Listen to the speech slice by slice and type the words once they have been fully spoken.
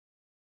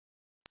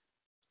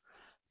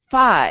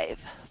5,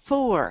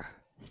 4,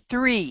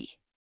 3,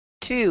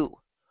 2,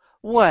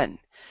 1.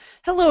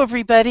 Hello,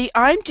 everybody.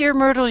 I'm Dear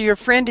Myrtle, your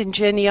friend in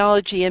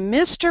genealogy, and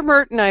Mr.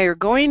 Myrt and I are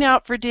going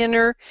out for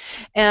dinner,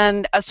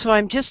 and so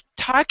I'm just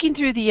talking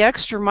through the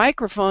extra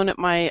microphone at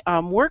my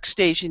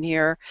workstation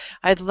here.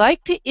 I'd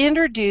like to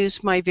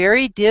introduce my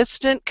very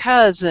distant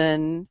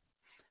cousin,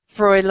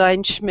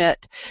 Fräulein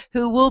Schmidt,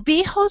 who will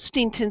be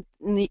hosting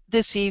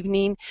this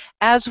evening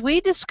as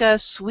we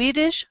discuss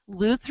Swedish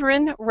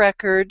Lutheran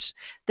records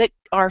that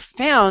are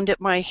found at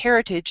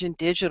MyHeritage in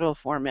digital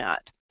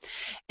format.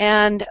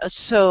 And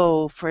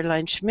so,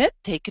 Fräulein Schmidt,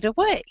 take it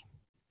away.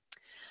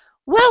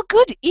 Well,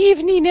 good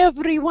evening,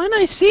 everyone.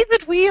 I see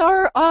that we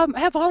are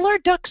have all our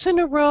ducks in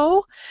a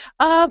row.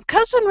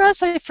 Cousin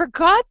Russ, I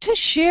forgot to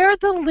share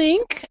the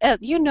link.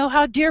 You know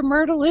how Dear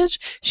Myrtle is.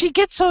 She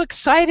gets so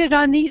excited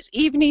on these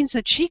evenings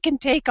that she can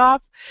take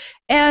off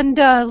and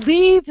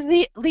leave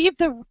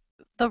the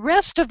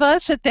rest of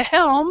us at the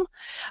helm.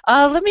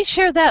 Let me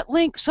share that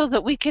link so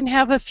that we can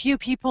have a few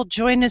people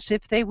join us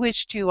if they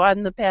wish to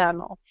on the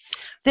panel.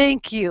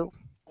 Thank you.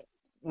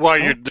 While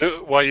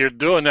you're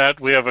doing that,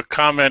 we have a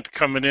comment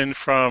coming in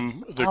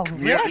from the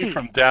community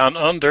from down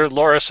under.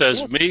 Laura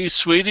says, yes. Me,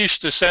 Swedish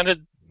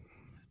descended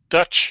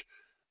Dutch.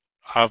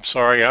 I'm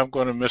sorry, I'm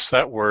going to miss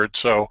that word.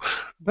 So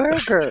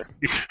burger.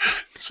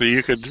 So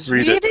you could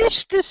read it.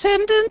 Swedish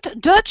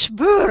descendant Dutch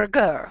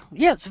burger.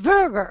 Yes,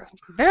 burger.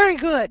 Very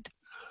good.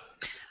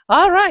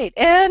 All right,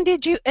 and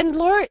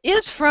Laura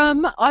is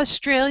from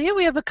Australia.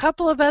 We have a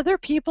couple of other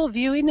people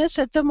viewing us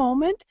at the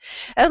moment.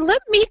 And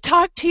let me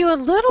talk to you a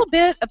little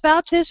bit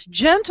about this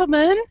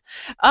gentleman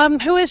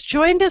who has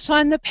joined us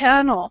on the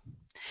panel.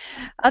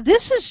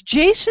 This is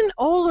Jason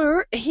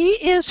Oller. He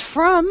is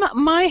from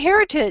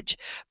MyHeritage.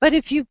 But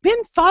if you've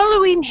been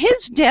following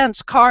his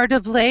dance card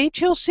of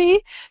late, you'll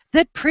see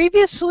that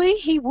previously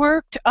he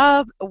worked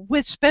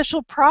with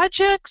special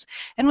projects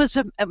and was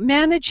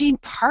managing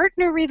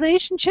partner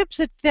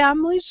relationships at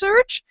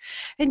FamilySearch.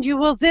 And you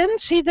will then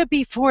see that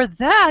before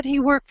that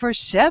he worked for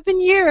 7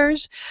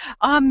 years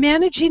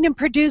managing and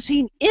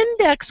producing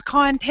index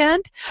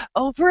content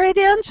over at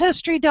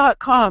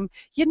Ancestry.com.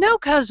 You know,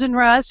 Cousin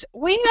Russ,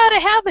 we got to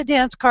have a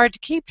dance card to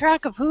keep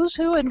track of who's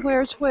who and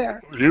where's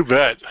where. You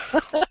bet.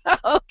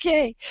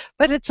 Okay,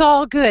 but it's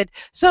all good.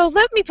 So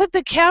let me put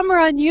the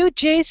camera on you,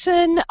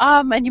 Jason.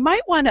 And you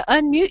might want to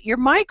unmute your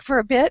mic for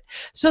a bit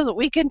so that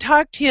we can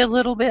talk to you a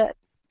little bit.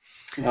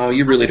 Oh,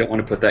 you really don't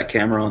want to put that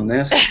camera on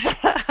this?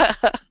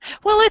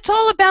 Well, it's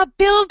all about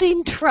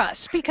building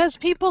trust because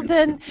people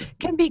then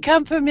can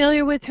become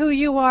familiar with who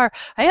you are.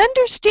 I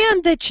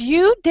understand that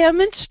you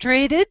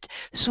demonstrated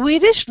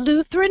Swedish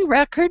Lutheran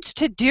records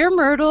to Dear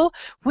Myrtle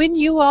when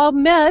you all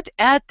met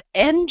at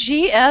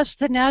NGS,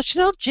 the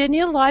National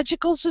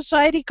Genealogical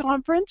Society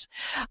Conference,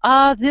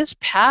 this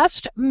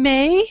past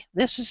May.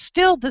 This is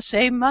still the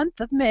same month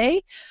of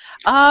May.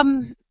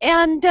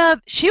 And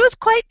she was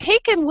quite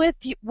taken with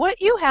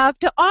what you have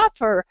to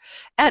offer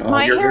at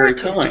MyHeritage. You're very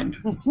kind.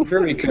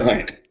 Very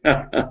kind.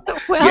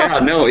 Well, yeah,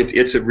 no,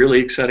 it's a really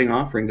exciting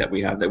offering that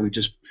we have that we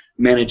just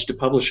managed to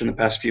publish in the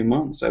past few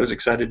months. I was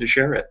excited to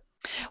share it.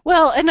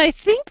 Well, and I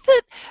think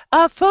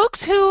that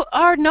folks who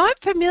are not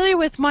familiar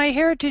with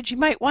MyHeritage, you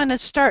might want to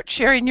start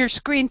sharing your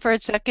screen for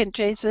a second,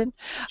 Jason.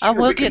 Sure,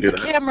 we'll get the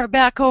camera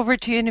back over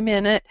to you in a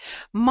minute.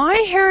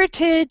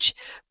 MyHeritage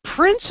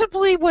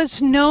principally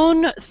was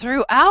known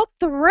throughout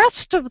the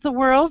rest of the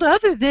world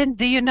other than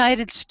the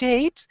United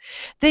States.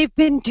 They've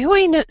been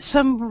doing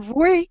some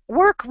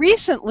work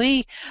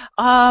recently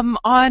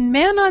on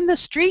man on the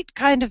street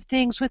kind of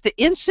things with the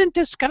instant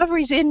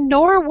discoveries in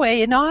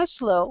Norway, in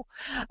Oslo.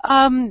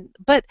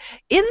 But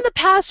in the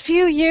past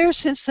few years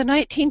since the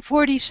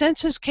 1940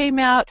 census came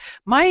out,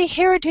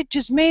 MyHeritage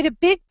has made a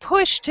big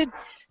push to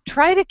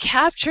try to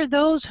capture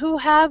those who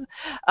have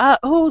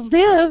who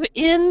live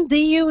in the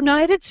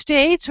United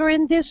States or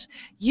in this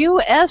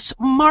U.S.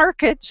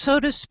 market, so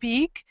to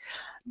speak.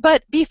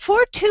 But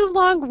before too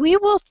long, we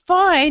will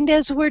find,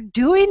 as we're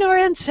doing our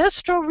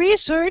ancestral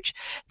research,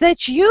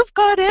 that you've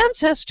got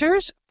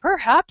ancestors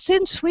perhaps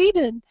in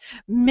Sweden.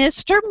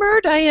 Mr.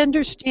 Myrt, I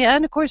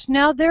understand, of course,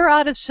 now they're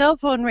out of cell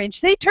phone range.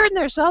 They turn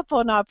their cell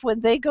phone off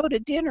when they go to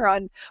dinner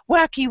on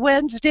Wacky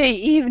Wednesday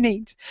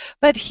evenings.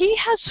 But he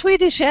has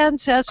Swedish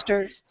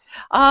ancestors.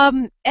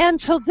 And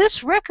so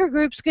this record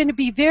group's going to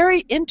be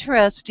very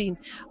interesting.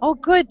 Oh,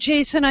 good,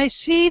 Jason. I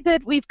see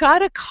that we've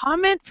got a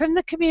comment from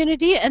the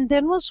community, and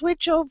then we'll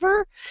switch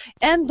over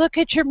and look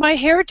at your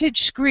MyHeritage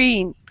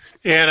screen.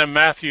 Anna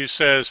Matthews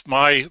says,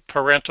 my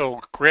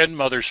parental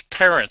grandmother's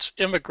parents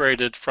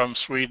immigrated from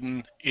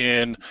Sweden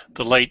in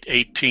the late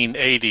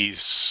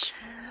 1880s.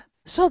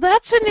 So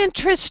that's an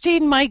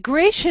interesting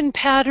migration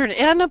pattern.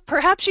 Anna,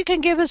 perhaps you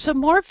can give us some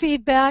more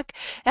feedback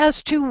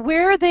as to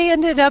where they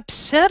ended up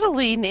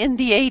settling in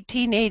the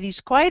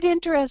 1880s. Quite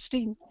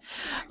interesting.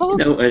 You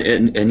know,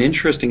 an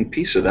interesting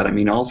piece of that, I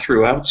mean, all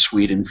throughout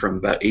Sweden from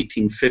about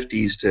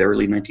 1850s to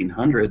early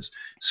 1900s,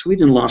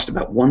 Sweden lost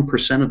about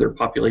 1% of their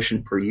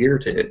population per year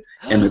to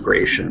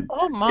immigration.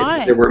 Oh,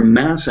 my. There were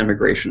mass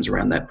immigrations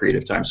around that period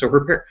of time, so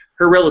her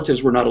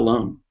relatives were not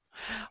alone.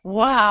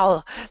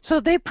 Wow. So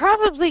they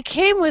probably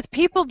came with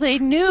people they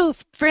knew,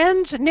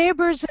 friends,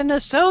 neighbors, and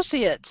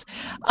associates.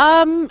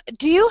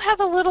 Do you have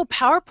a little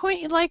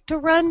PowerPoint you'd like to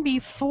run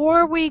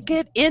before we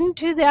get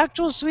into the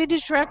actual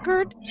Swedish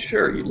record?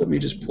 Sure. Let me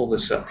just pull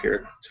this up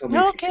here. Tell me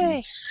if you can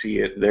Okay. see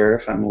it there,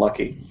 if I'm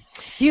lucky.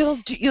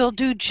 You'll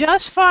do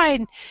just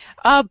fine.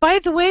 By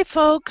the way,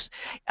 folks,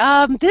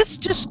 this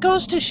just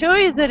goes to show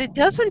you that it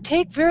doesn't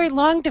take very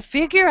long to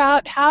figure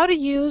out how to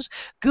use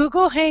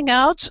Google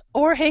Hangouts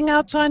or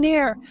Hangouts on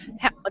Air.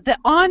 The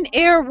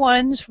on-air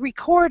ones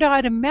record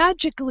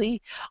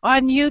automatically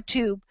on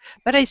YouTube.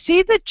 But I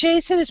see that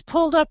Jason has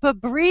pulled up a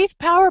brief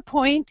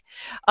PowerPoint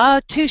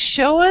to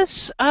show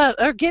us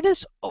or get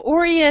us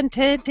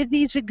oriented to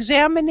these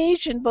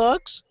examination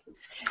books.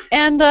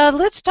 And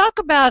let's talk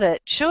about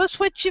it. Show us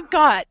what you've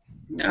got.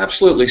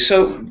 Absolutely.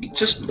 So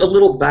just a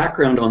little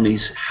background on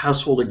these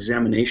household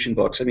examination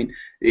books. I mean,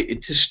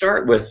 to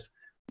start with,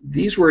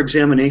 these were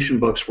examination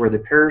books where the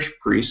parish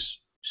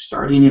priests,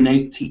 starting in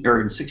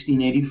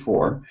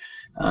 1684,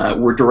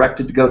 were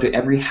directed to go to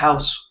every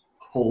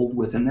household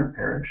within their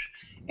parish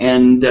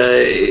and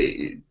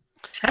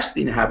test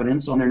the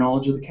inhabitants on their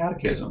knowledge of the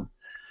catechism.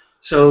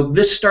 So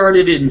this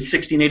started in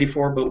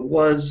 1684, but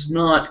was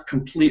not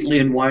completely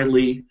and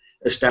widely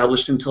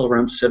established until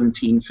around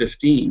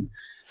 1715.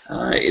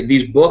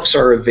 These books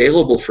are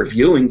available for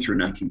viewing through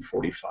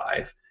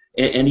 1945,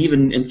 and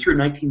even through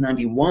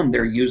 1991,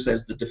 they're used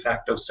as the de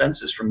facto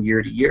census from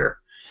year to year.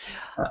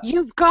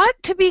 You've got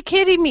to be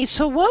kidding me.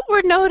 So what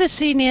we're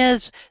noticing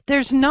is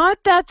there's not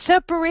that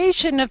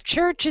separation of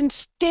church and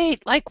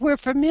state like we're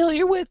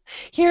familiar with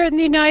here in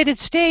the United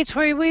States,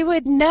 where we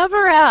would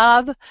never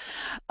have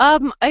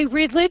a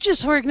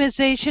religious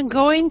organization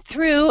going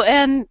through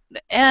and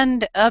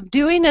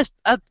doing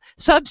a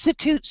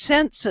substitute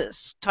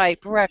census type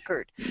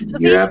record. So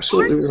You're these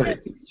absolutely aren't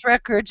right. census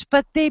records,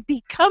 but they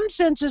become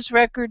census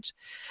records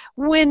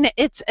when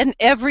it's an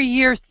every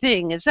year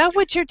thing. Is that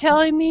what you're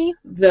telling me?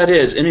 That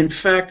is, and in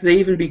fact, they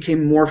even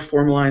became more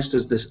formalized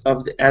as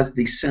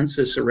the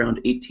census around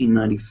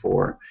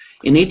 1894.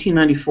 In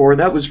 1894,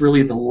 that was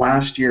really the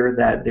last year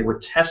that they were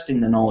testing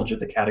the knowledge of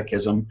the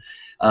catechism,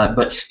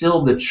 but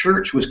still the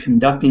church was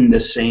conducting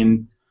this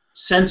same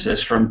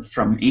census from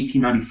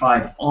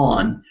 1895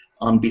 on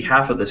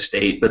behalf of the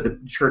state, but the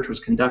church was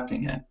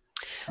conducting it.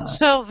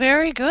 So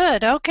very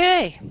good.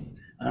 Okay.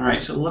 All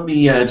right, so let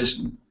me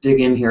just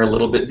dig in here a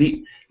little bit.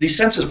 These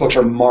census books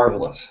are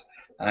marvelous.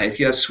 If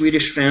you have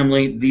Swedish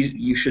family,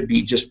 you should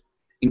be just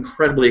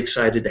incredibly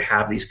excited to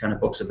have these kind of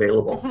books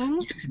available. Mm-hmm.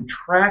 You can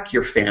track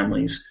your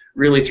families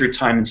really through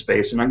time and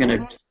space, and I'm going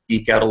to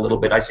geek out a little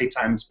bit. I say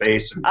time and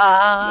space, and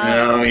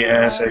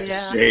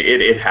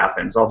it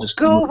happens. I'll just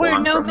go move where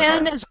on no from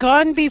man that. has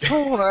gone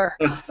before.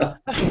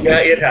 Yeah,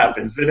 it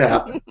happens. It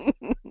happens.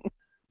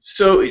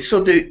 So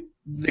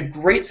the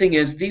great thing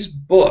is these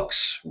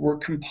books were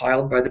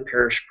compiled by the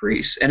parish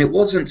priests, and it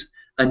wasn't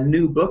a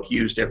new book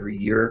used every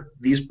year.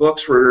 These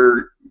books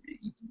were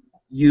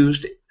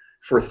used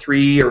for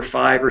 3 or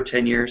 5 or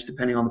 10 years,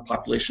 depending on the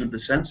population of the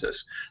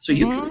census. So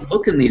you can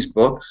look in these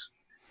books,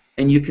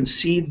 and you can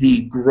see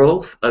the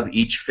growth of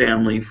each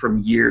family from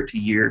year to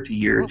year to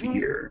year to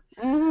year.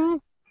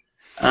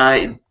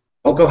 Mm-hmm.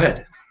 Go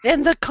ahead.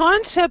 And the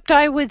concept,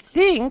 I would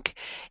think,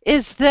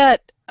 is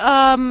that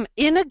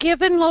in a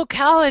given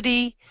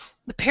locality,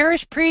 the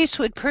parish priest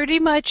would pretty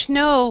much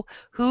know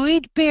who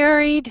he'd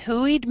buried,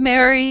 who he'd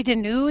married,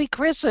 and who he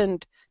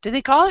christened. Do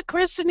they call it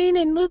christening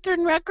in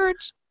Lutheran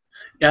records?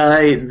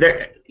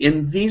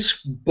 In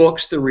these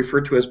books, they're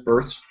referred to as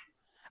births.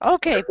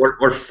 Okay.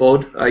 Or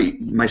fod.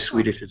 My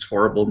Swedish is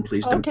horrible, and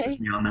please don't quiz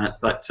me on that.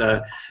 But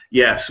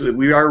yes,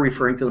 we are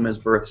referring to them as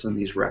births in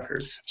these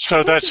records.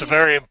 So that's a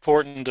very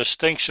important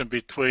distinction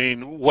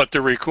between what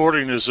they're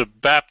recording is a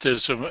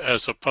baptism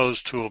as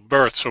opposed to a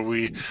birth. So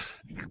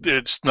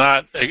it's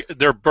not,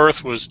 their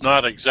birth was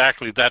not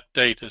exactly that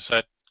date. Is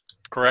that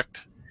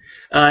correct?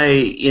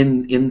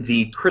 In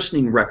the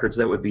christening records,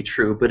 that would be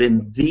true, but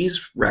in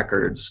these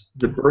records,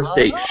 the birth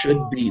date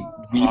should be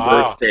the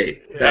birth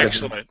date.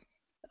 Excellent.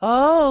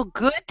 Oh,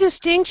 good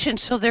distinction.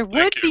 So there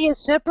would be a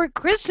separate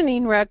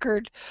christening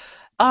record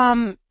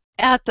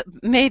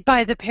made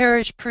by the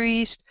parish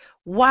priest.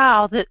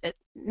 Wow.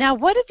 Now,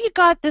 what have you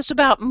got this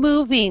about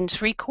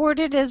movings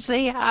recorded as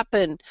they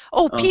happen?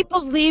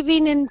 People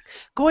leaving and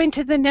going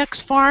to the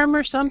next farm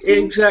or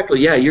something? Exactly.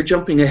 Yeah, you're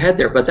jumping ahead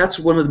there, but that's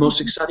one of the most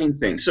exciting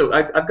things. So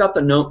I've got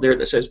the note there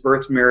that says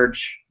birth,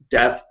 marriage,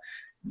 death.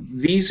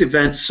 These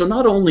events, so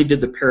not only did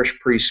the parish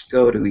priest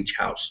go to each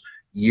house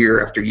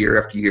year after year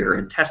after year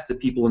and test the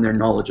people in their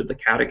knowledge of the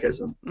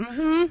catechism,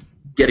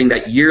 getting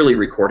that yearly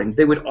recording,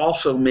 they would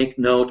also make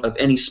note of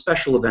any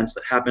special events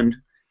that happened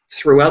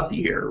throughout the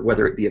year,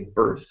 whether it be a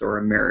birth or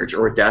a marriage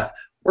or a death,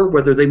 or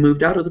whether they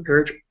moved out of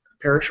the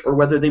parish or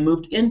whether they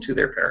moved into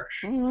their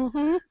parish.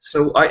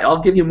 So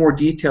I'll give you more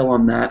detail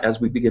on that as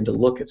we begin to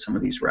look at some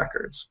of these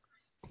records.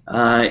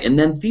 And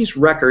then these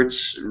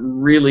records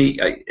really,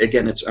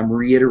 again, I'm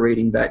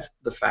reiterating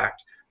the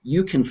fact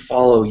you can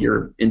follow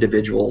your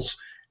individuals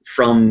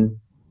from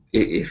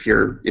if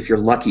you're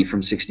lucky, from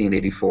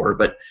 1684.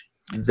 But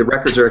the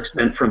records are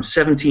extant from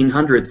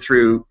 1700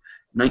 through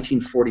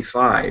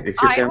 1945. If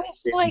your I family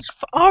was like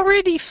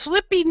already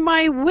flipping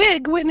my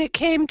wig when it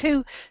came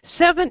to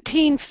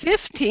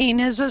 1715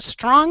 as a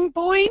strong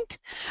point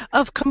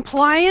of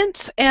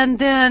compliance, and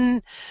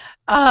then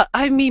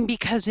I mean,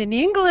 because in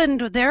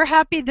England they're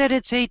happy that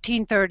it's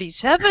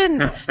 1837.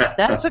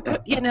 That's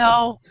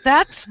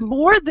that's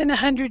more than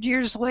 100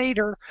 years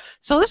later.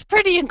 So it's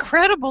pretty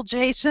incredible,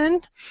 Jason.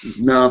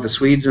 No, the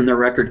Swedes and their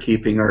record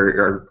keeping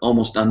are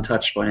almost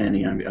untouched by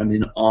any. I'm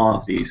in awe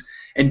of these.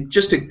 And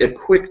just a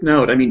quick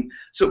note, I mean,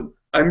 so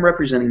I'm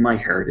representing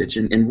MyHeritage,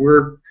 and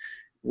we're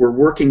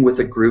working with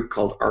a group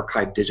called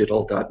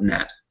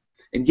archivedigital.net.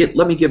 And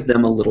let me give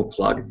them a little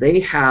plug. They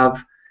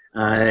have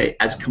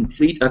as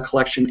complete a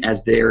collection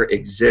as there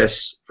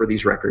exists for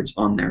these records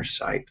on their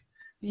site.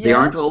 Yes. They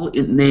aren't all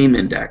name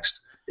indexed.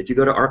 If you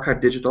go to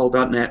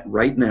archivedigital.net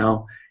right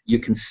now, you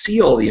can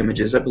see all the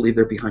images. I believe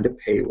they're behind a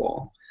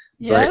paywall.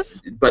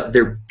 Yes. But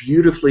they're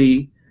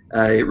beautifully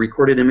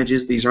recorded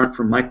images. These aren't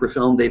from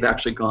microfilm. They've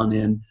actually gone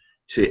in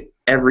to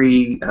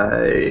every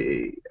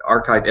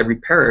archive, every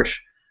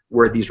parish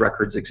where these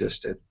records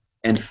existed,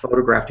 and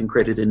photographed and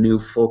created a new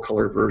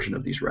full-color version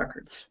of these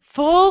records.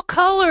 Full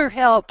color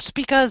helps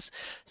because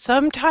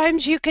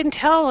sometimes you can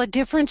tell a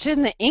difference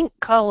in the ink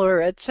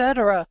color,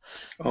 etc.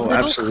 Oh,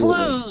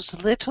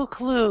 absolutely. Little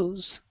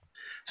clues.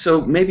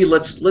 So maybe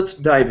let's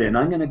dive in.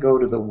 I'm going to go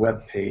to the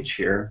web page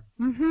here.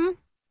 Mm-hmm.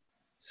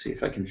 See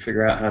if I can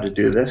figure out how to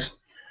do this.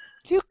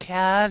 You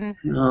can.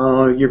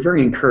 Oh, you're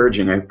very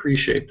encouraging. I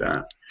appreciate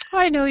that.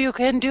 I know you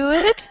can do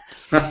it.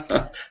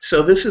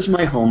 So this is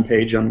my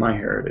homepage on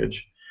MyHeritage.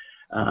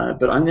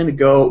 But I'm going to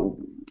go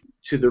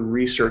to the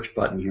research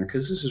button here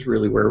because this is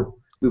really where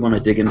we want to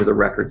dig into the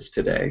records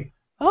today.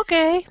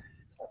 Okay.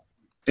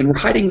 And we're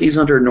hiding these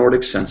under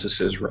Nordic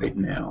censuses right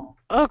now.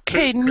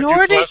 Okay,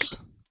 Nordic.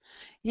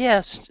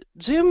 Yes,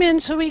 zoom in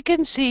so we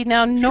can see.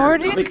 Now,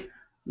 Nordic. Sure.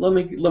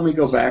 Let me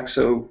go back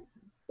so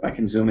I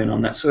can zoom in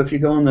on that. So if you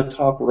go on the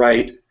top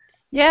right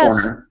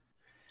corner,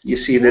 you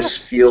see this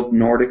field,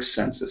 Nordic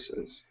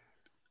censuses.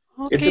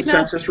 Okay, it's a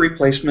census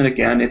replacement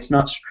again. It's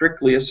not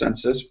strictly a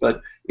census,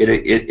 but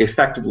it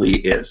effectively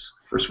is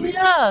for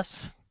Sweden.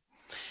 Yes.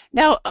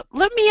 Now,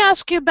 let me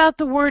ask you about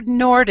the word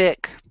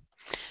Nordic.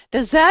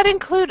 Does that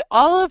include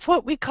all of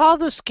what we call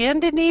the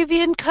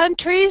Scandinavian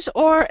countries,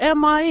 or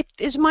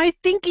is my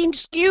thinking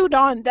skewed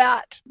on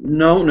that?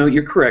 No,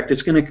 you're correct.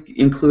 It's going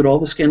to include all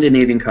the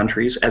Scandinavian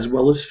countries, as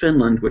well as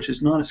Finland, which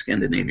is not a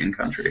Scandinavian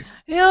country.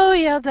 Oh,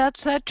 yeah,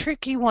 that's that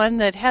tricky one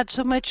that had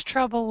so much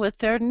trouble with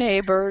their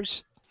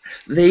neighbors.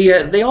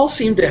 They all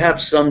seem to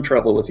have some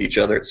trouble with each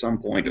other at some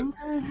point.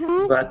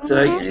 Mm-hmm, but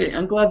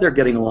I'm glad they're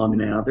getting along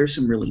now. There's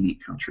some really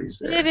neat countries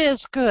there. It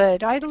is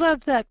good. I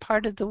love that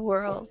part of the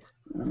world.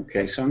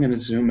 Okay, so I'm going to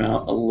zoom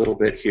out a little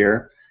bit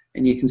here.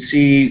 And you can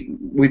see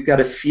we've got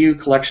a few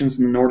collections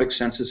in the Nordic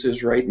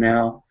censuses right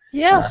now.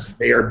 Yes.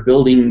 They are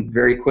building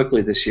very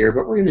quickly this year,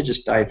 but we're going to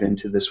just dive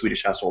into the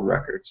Swedish household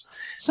records.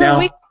 So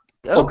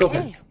now, go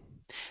ahead.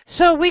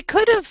 So we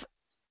could have,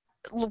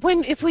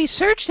 if we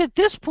searched at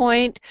this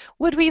point,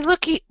 would we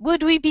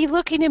be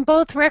looking in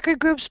both record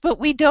groups, but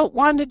we don't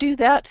want to do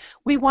that?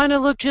 We want to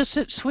look just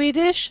at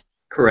Swedish?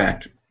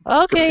 Correct.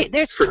 Okay,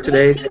 there's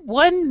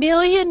 21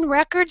 million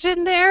records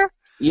in there?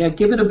 Yeah,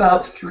 give it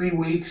about 3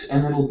 weeks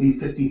and it'll be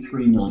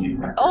 53 million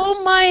records.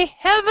 Oh my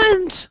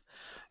heavens!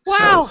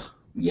 Wow.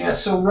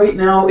 So right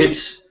now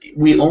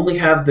we only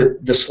have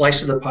the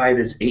slice of the pie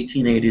that's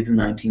 1880 to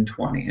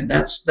 1920, and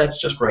that's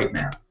just right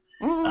now.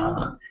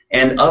 Mm-hmm.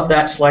 And of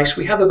that slice,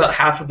 we have about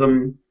half of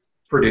them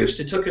produced.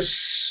 It took us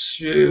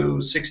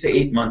 6 to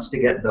 8 months to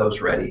get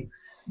those ready.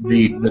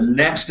 Mm-hmm. The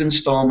next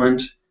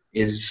installment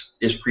is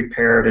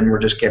prepared, and we're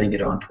just getting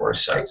it onto our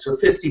site. So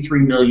 53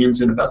 million's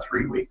in about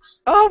 3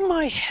 weeks. Oh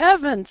my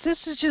heavens,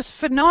 this is just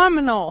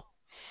phenomenal.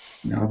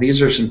 No,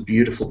 these are some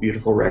beautiful,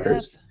 beautiful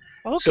records.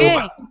 Yes.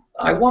 Okay. So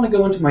I want to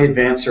go into my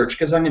advanced search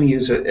because I'm going to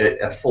use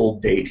a full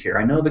date here.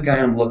 I know the guy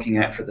I'm looking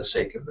at for the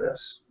sake of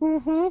this.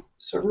 Mm-hmm.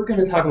 So we're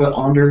going to talk about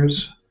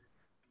Anders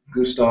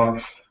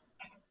Gustav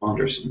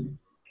Andersson.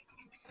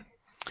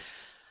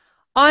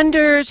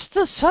 Anders,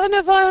 the son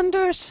of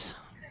Anders.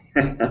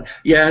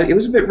 Yeah, it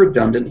was a bit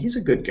redundant. He's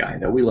a good guy,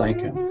 though. We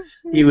like him.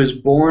 Mm-hmm. He was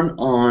born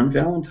on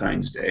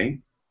Valentine's Day.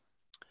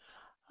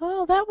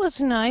 Oh, that was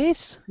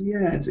nice.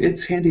 Yeah,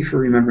 it's handy for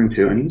remembering,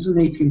 too. And he was in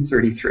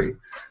 1833.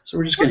 So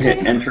we're just going to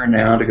hit enter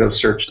now to go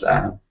search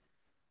that.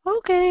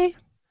 Okay.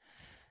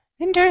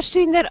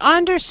 Interesting that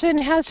Anderson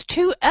has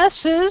 2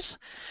 S's.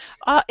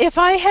 If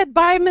I had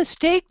by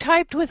mistake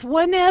typed with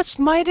 1 S,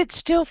 might it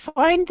still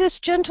find this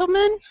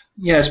gentleman?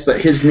 Yes,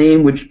 but his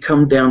name would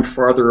come down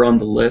farther on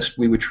the list.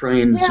 We would try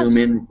and zoom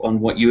in on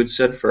what you had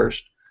said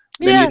first.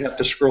 Then you'd have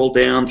to scroll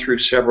down through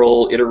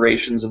several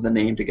iterations of the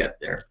name to get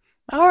there.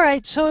 All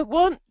right, so it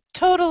won't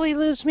totally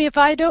lose me if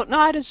I don't know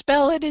how to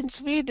spell it in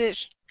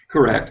Swedish.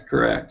 Correct.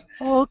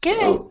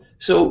 Okay.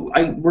 So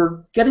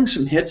we're getting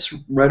some hits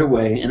right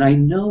away, and I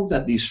know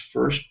that these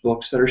first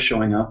books that are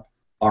showing up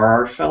are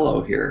our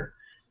fellow here.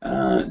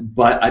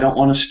 but I don't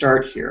want to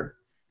start here.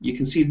 You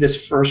can see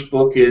this first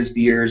book is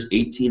the years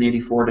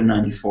 1884 to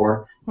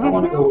 94. I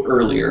want to go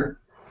earlier.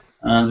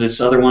 This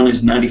other one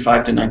is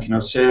 95 to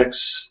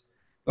 1906.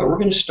 But we're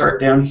going to start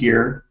down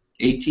here,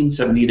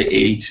 1870 to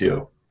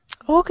 82.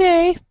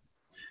 Okay.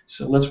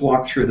 So let's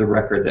walk through the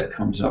record that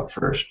comes up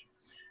first.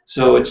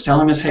 So it's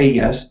telling us, hey,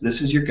 yes, this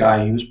is your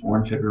guy. He was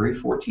born February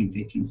 14th,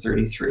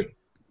 1833.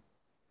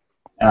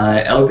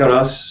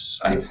 Elgaros,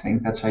 I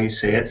think that's how you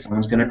say it.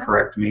 Someone's going to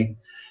correct me.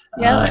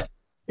 Yes.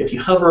 If you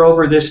hover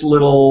over this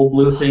little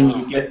blue thing,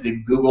 you get the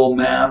Google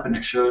map, and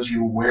it shows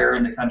you where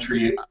in the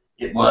country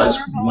it was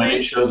when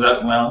it shows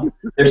up. Well,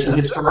 there's some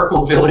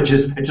historical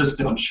villages that just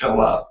don't show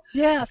up.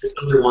 Yes. This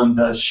other one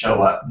does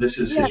show up. This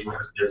is his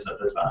residence at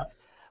the time.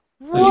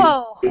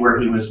 Whoa. So where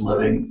he was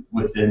living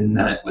within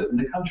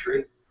the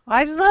country.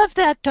 I love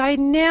that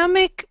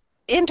dynamic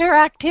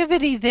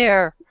interactivity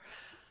there.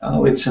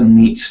 Oh, it's some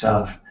neat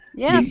stuff.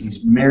 Yes.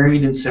 He's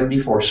married in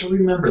 74, so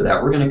remember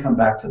that. We're going to come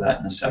back to that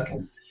in a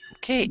second.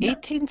 Okay,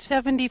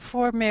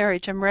 1874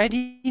 marriage. I'm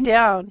writing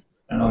down.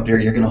 Oh, dear,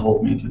 you're going to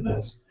hold me to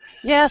this.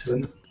 Yes.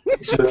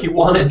 So if you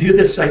want to do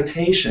this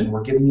citation,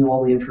 we're giving you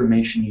all the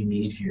information you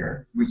need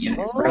here.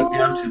 Right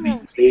down to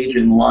the page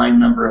and line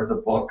number of the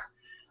book.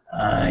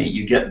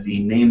 You get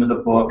the name of the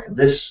book.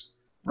 This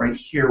right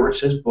here where it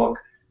says book,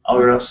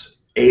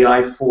 Algaros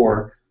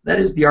AI4, that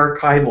is the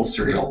archival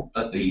serial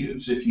that they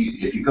use. If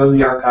you go to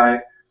the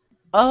archive,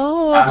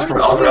 ask for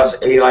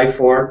Algaros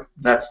AI4,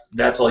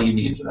 that's all you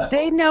need for that.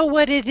 They know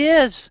what it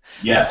is.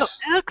 Yes.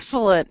 So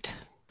excellent.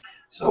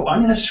 So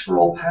I'm going to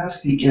scroll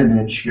past the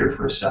image here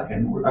for a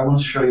second. I want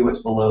to show you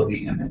what's below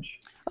the image.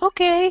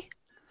 Okay.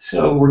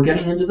 So we're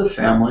getting into the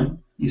family.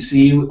 You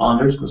see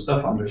Anders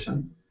Gustaf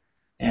Andersen,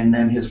 and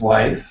then his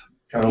wife,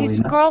 Carolina. Hey,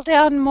 scroll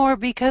down more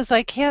because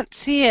I can't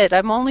see it.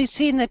 I'm only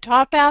seeing the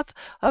top half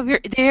of your...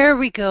 There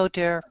we go,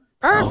 dear.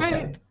 Perfect.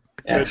 Okay.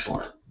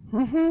 Excellent.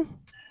 Mm-hmm.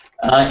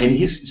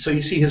 And so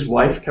you see his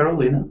wife,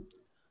 Carolina,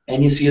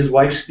 and you see his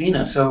wife,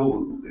 Stina.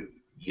 So,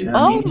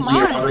 immediately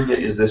you're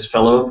wondering, is this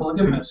fellow a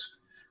polygamist?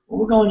 Well,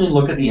 we'll go in and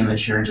look at the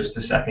image here in just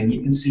a second.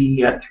 You can see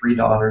he had 3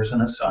 daughters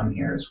and a son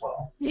here as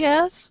well.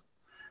 Yes.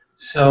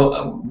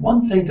 So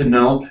one thing to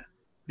note,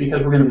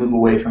 because we're going to move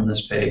away from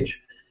this page,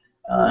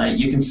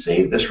 you can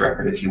save this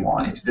record if you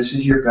want. If this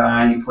is your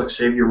guy, you click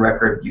Save Your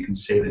Record, you can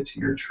save it to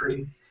your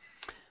tree.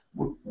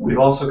 We've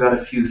also got a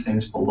few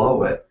things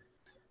below it.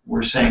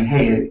 We're saying,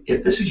 hey,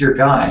 if this is your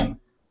guy,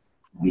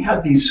 we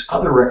have these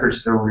other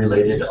records that are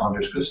related to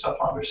Anders Gustaf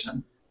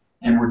Andersen.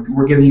 And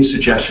we're giving you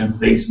suggestions.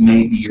 These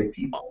may be your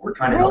people. We're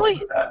trying to help you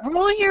with that.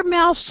 Roll your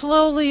mouse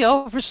slowly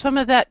over some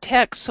of that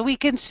text so we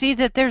can see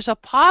that there's a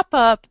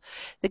pop-up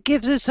that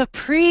gives us a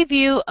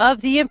preview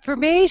of the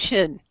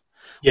information.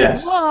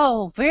 Yes.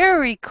 Whoa,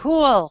 very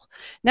cool.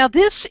 Now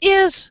this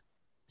is,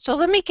 so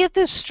let me get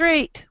this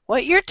straight.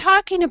 What you're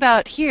talking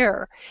about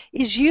here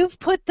is you've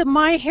put the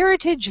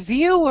MyHeritage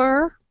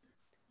viewer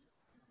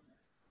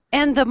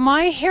and the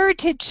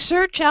MyHeritage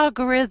search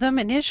algorithm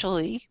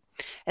initially,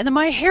 and the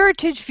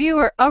MyHeritage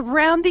viewer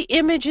around the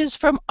images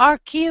from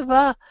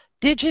Archiva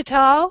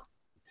Digital?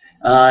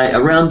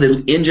 Around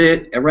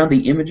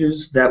the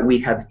images that we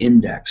have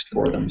indexed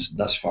for them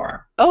thus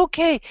far.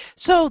 Okay,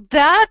 so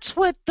that's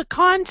what the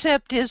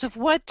concept is of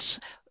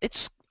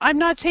I'm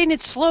not saying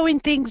it's slowing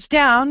things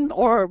down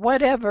or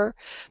whatever,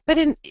 but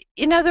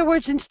in other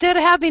words, instead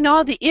of having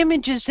all the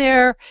images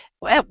there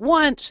at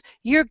once,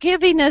 you're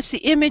giving us the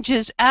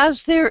images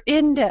as they're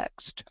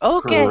indexed.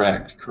 Okay.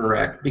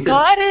 Correct. Because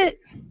got it.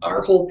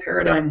 Our whole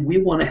paradigm, we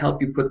want to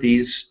help you put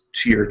these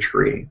to your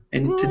tree.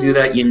 And to do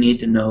that, you need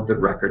to know the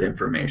record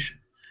information.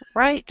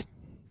 Right.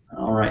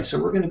 All right, so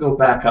we're going to go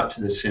back up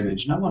to this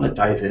image, and I want to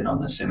dive in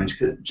on this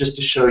image just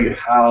to show you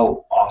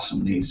how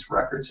awesome these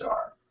records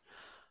are.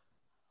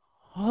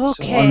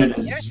 Okay, so I'm going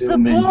to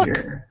zoom in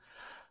here.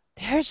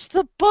 There's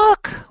the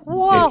book.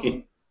 Whoa.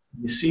 Okay,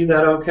 you see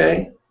that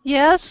okay?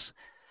 Yes.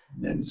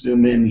 And then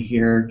zoom in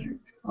here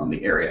on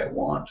the area I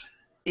want.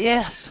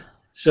 Yes.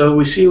 So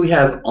we see we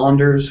have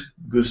Anders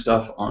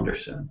Gustaf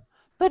Andersen.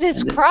 But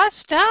it's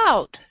crossed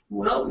out.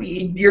 Well,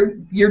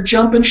 you're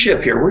jumping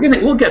ship here.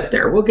 We'll get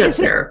there. We'll get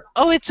there.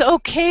 Oh, it's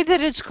okay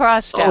that it's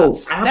crossed out.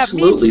 Oh,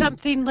 absolutely. That means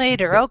something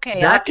later. Okay,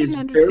 that is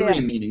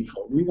very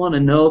meaningful. We want to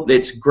know.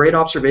 It's great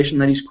observation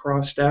that he's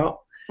crossed out,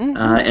 and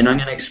I'm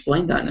going to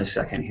explain that in a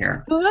second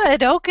here.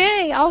 Good.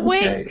 Okay, I'll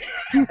wait.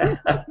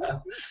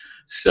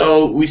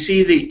 So we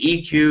see the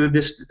EQ.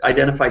 This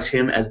identifies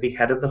him as the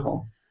head of the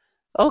home.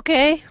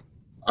 Okay.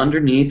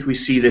 Underneath, we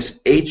see this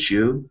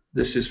HU.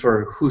 This is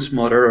for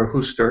husmother or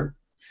huster.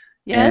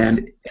 Yes.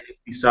 And it's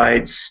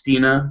beside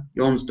Stina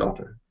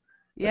Jonsdottir.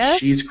 Yes.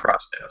 She's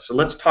crossed out. So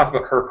let's talk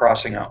about her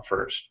crossing out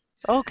first.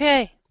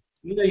 Okay.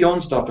 Stina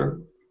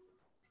Jonsdottir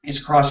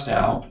is crossed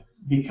out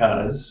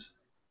because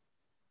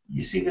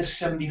you see this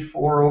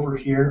 74 over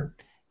here?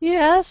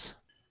 Yes.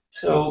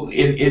 So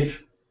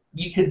if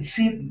you can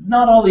see,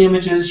 not all the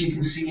images you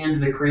can see into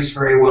the crease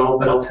very well,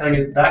 but I'll tell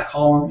you that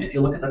column, if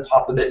you look at the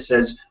top of it,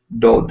 says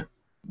Dod.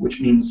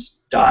 which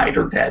means died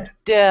or dead.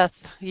 Death,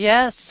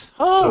 yes.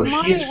 Oh, So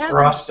my she is heavens.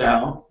 crossed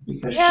out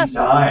because Yes. she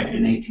died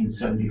in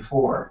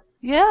 1874.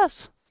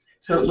 Yes.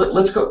 So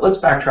let's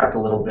backtrack a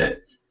little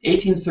bit.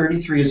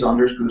 1833 is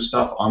Anders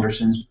Gustaf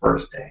Andersen's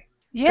birthday,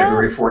 Yes.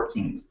 February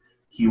 14th.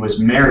 He was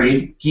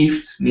married.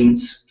 Gift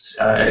means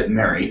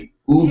married.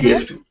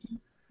 Ugift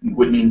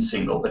would mean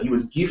single, but he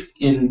was gift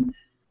in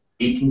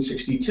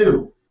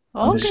 1862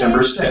 on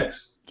December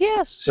 6th.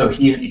 Yes. So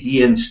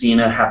he and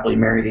Stina happily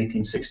married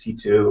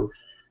 1862.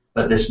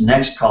 But this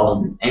next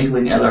column,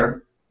 Enkeling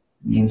Eller,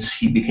 means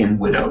he became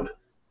widowed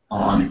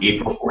on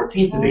April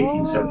 14th of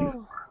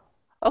 1874.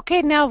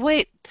 Okay, now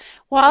wait.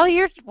 While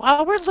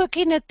we're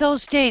looking at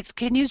those dates,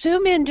 can you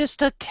zoom in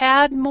just a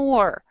tad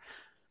more?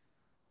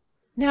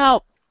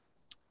 Now,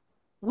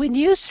 when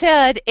you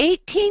said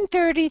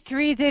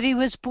 1833 that he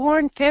was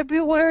born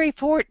February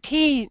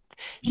 14th,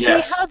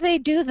 yes. See how they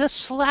do the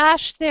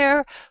slash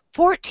there,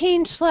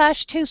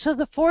 14/2, so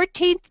the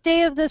 14th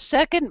day of the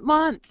second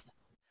month.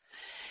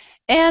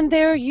 And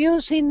they're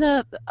using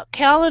the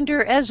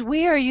calendar as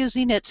we are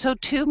using it, so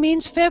 2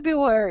 means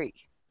February.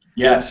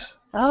 Yes.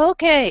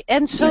 Okay,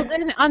 and so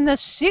then on the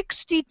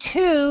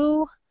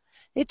 62,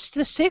 it's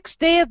the 6th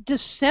day of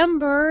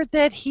December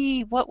that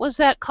he, what was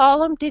that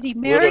column? Did he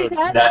marry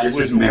that? That is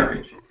his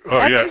marriage. Oh,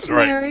 That's yeah,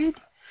 right. Married.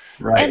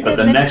 Right, And but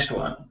the next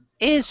one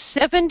is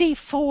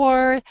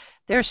 74.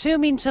 They're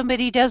assuming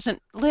somebody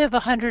doesn't live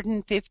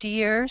 150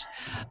 years.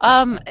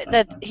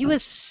 That he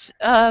was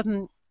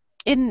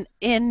in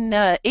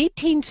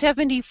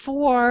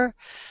 1874,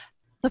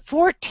 the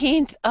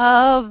 14th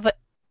of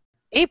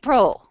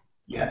April.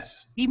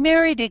 Yes. He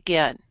married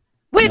again.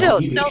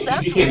 Widowed. He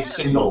became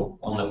single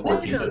on the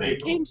 14th of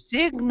April.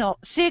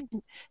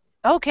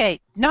 Okay,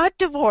 not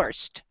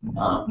divorced.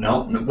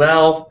 No.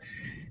 Well,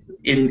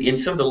 in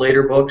some of the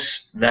later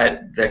books,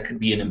 that could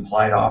be an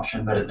implied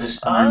option, but at this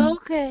time,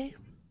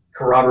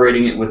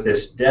 corroborating it with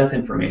this death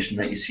information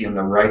that you see on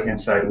the right-hand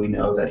side, we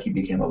know that he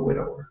became a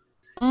widower.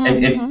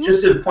 Mm-hmm. And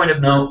just a point of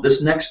note,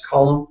 this next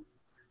column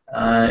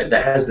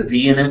that has the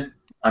V in it,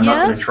 I'm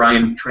not going to try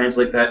and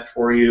translate that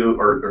for you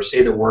or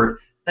say the word.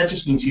 That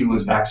just means he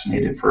was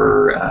vaccinated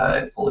for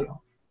polio.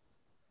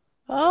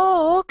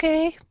 Oh,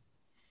 okay.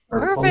 Or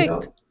perfect.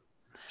 Polio.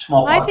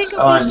 Smallpox. I think it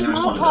was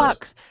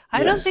smallpox.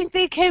 I don't think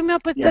they came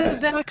up with the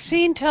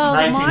vaccine till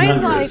my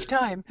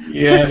lifetime.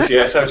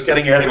 Yes, I was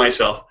getting ahead of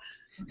myself.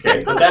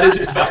 Okay, but that is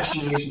his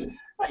vaccination.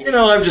 You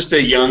know, I'm just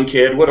a young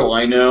kid. What do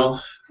I know?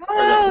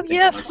 Oh,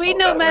 yes, we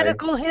know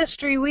medical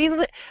history.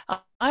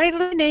 I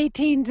lived in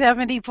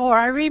 1874.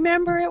 I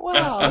remember it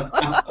well.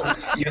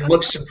 You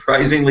look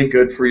surprisingly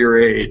good for your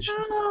age.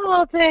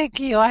 Oh, thank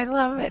you. I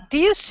love it. Do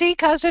you see,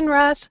 Cousin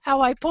Russ,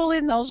 how I pull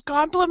in those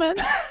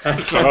compliments?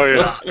 Oh,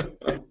 yeah.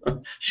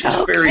 She's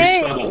very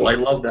subtle. I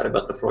love that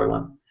about the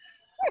Fräulein.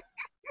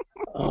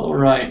 All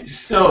right.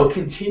 So,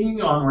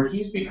 continuing on, where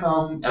he's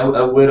become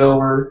a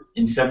widower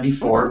in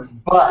 74,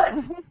 but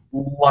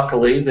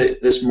luckily,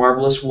 this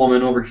marvelous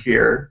woman over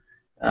here,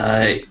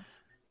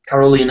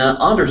 Carolina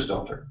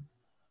Andersdotter,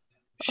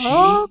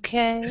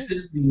 this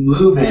is the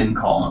move-in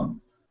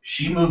column.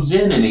 She moves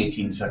in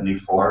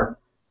 1874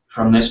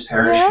 from this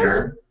parish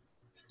here.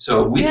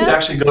 So we could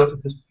actually go to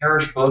this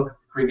parish book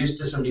previous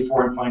to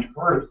 74 and find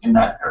her in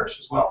that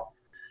parish as well.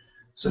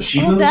 So she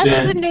moves in.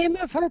 That's the name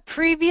of her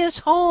previous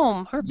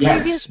home, her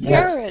previous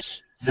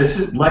parish. This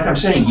is, like I'm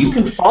saying, you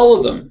can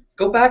follow them.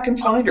 Go back and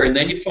find her, and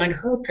then you find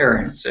her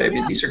parents. I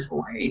mean, these are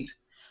great.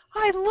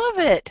 I love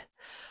it.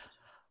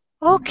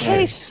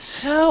 Okay,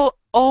 so,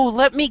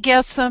 let me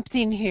guess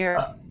something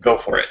here. Go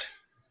for it.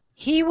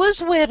 He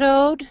was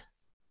widowed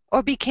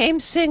or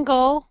became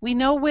single. We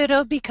know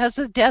widowed because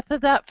of the death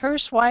of that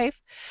first wife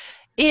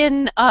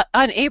on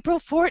April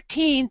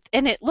 14th,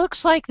 and it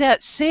looks like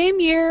that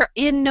same year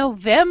in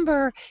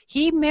November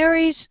he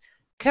marries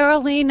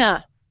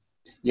Carolina.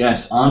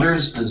 Yes,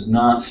 Anders does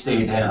not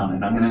stay down,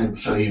 and I'm going to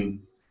show you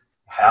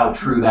how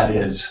true that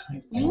is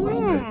in a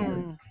little bit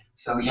here.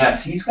 So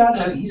yes, he's got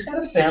a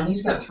family.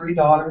 He's got 3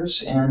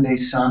 daughters and a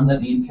son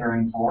that need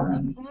caring for,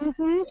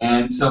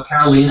 and so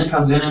Carolina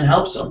comes in and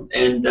helps him.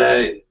 And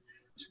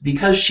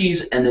because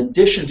she's an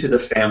addition to the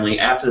family,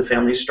 after the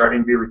family is starting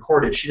to be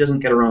recorded, she doesn't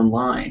get her own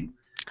line.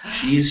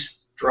 She's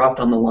dropped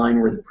on the line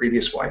where the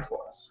previous wife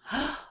was.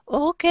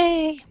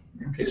 Okay,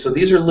 so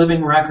these are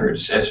living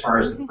records as far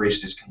as the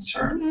priest is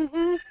concerned.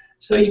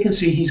 So you can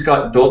see he's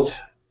got Dot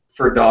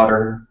for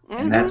daughter,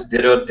 and that's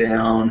dittoed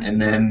down,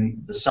 and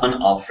then the son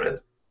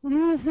Alfred.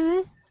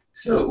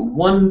 So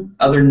one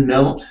other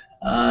note,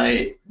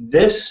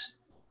 this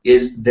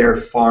is their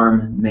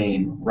farm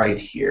name right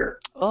here.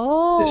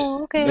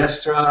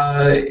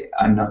 Vestra,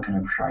 I'm not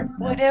going to try and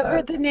pronounce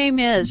Whatever the name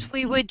is,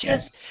 we would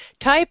just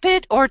type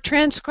it or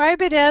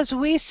transcribe it as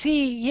we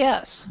see,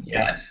 Yes,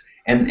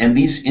 and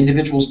these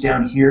individuals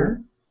down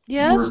here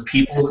were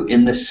people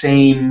in the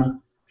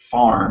same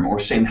farm or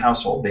same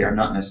household. They are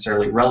not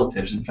necessarily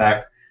relatives. In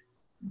fact,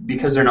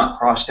 because they're not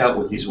crossed out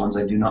with these ones,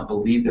 I do not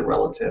believe they're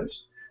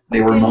relatives.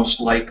 They were most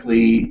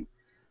likely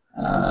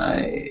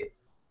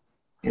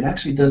It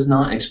actually does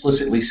not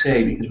explicitly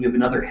say, because we have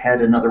another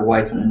head, another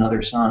wife, and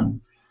another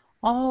son.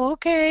 Oh,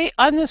 okay.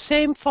 On the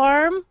same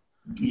farm?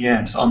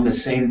 Yes, on the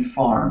same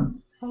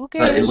farm. Okay.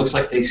 But it looks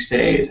like they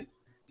stayed.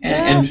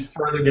 And Yes.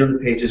 further down the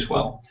page as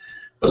well.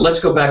 But let's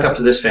go back up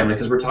to this family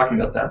because we're talking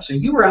about that. So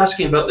you were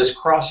asking about this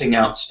crossing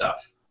out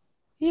stuff.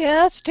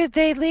 Yes. Did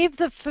they leave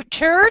the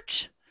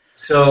church?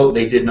 So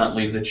they did not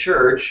leave the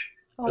church.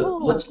 Oh.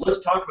 Let's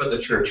talk about the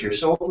church here.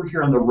 So over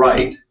here on the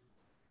right,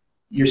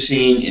 you're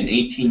seeing in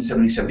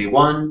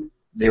 1870-71,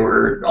 they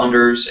were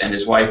Anders and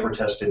his wife were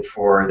tested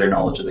for their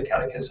knowledge of the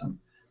catechism.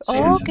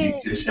 Same in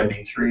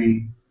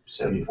 72-73,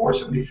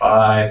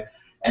 74-75,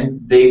 and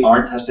they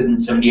aren't tested in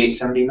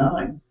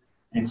 78-79.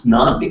 It's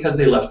not because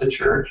they left the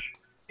church.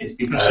 It's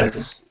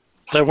because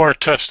they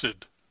weren't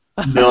tested.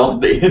 No,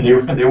 they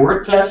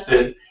weren't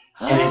tested,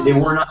 and they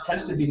were not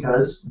tested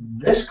because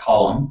this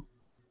column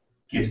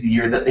gives the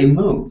year that they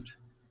moved.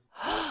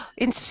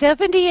 In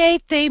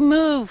 78, they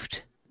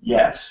moved.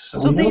 Yes,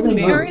 so we they know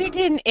they married moved.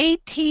 in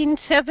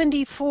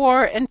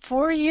 1874, and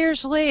 4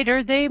 years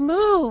later they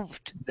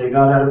moved. They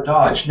got out of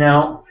Dodge.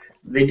 Now,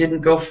 they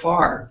didn't go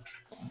far.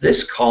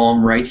 This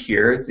column right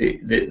here,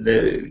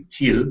 the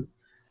til,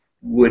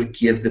 would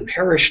give the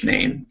parish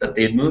name that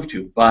they had moved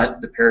to,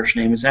 but the parish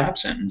name is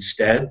absent.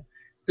 Instead,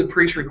 the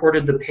priest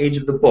recorded the page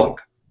of the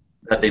book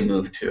that they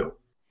moved to.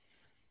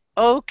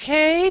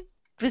 Okay.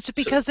 Is it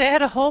because they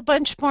had a whole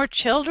bunch more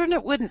children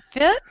it wouldn't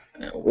fit?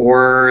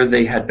 Or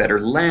they had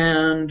better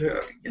land.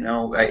 You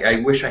know,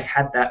 I wish I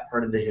had that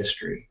part of the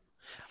history.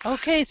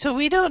 Okay, so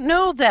we don't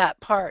know that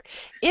part.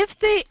 If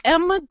they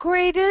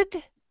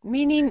emigrated,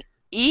 meaning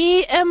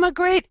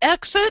emigrate,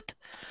 exit,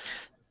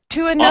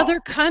 to another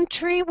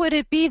country, would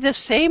it be the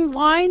same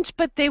lines,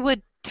 but they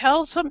would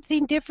tell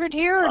something different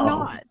here or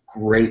not?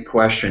 Great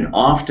question.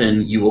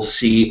 Often you will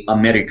see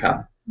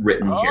America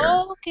written here.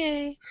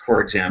 Okay.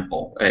 For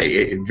example,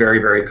 very,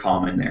 very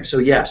common there. So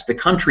yes, the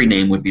country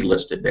name would be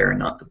listed there and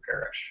not the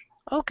parish.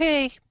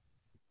 Okay.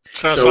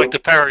 Sounds like the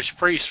parish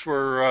priests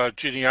were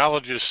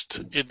genealogists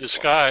in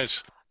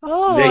disguise.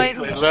 Oh, they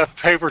left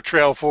paper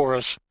trail for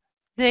us.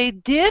 They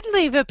did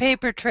leave a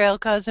paper trail,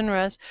 Cousin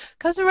Russ.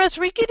 Cousin Russ,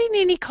 are we getting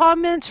any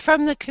comments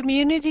from the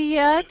community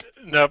yet?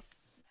 Nope.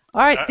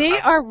 All right, they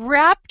are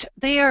rapt.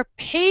 They are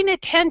paying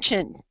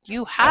attention.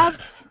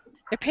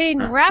 They're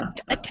paying rapt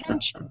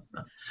attention,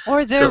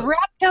 or they're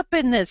wrapped up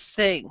in this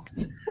thing.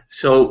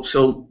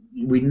 So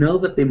we know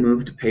that they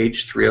moved to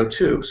page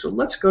 302. So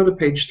let's go to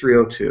page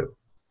 302.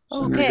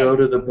 So I'm going to go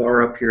to the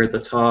bar up here at the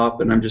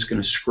top, and I'm just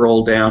going to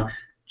scroll down.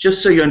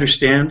 Just so you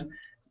understand,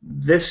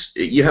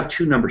 you have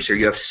two numbers here.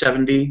 You have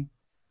 70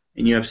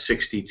 and you have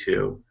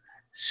 62.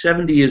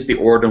 70 is the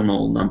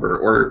ordinal number,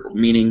 or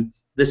meaning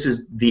this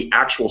is the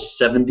actual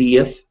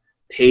 70th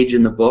page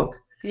in the book.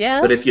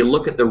 Yes. But if you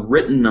look at the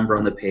written number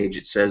on the page,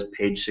 it says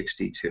page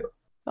 62.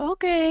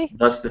 Okay.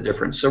 That's the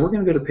difference. So we're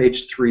going to go to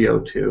page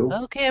 302.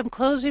 Okay, I'm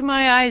closing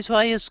my eyes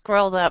while you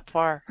scroll that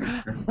far.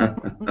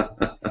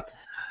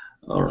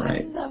 All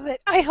right. I love it.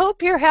 I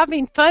hope you're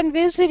having fun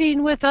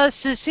visiting with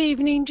us this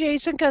evening,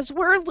 Jason, because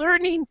we're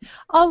learning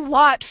a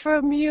lot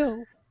from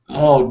you.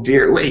 Oh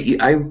dear. Wait,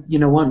 you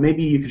know what?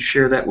 Maybe you could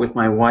share that with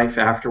my wife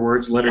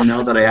afterwards. Let her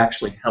know that I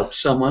actually helped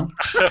someone.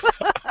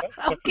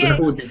 Okay. That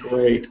would be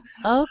great.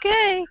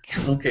 Okay.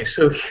 Okay,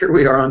 so here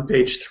we are on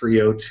page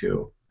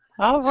 302.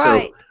 All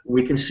right. So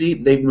we can see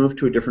they've moved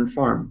to a different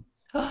farm.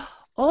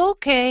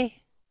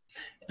 Okay.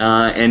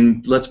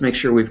 And let's make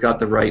sure we've got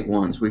the right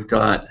ones. We've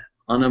got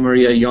Anna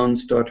Maria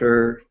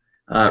Jonsdottir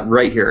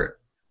right here.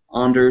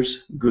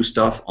 Anders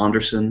Gustaf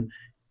Andersson,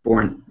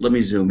 born, let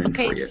me zoom in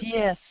for you.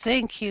 Yes,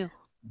 thank you.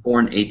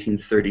 Born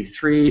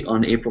 1833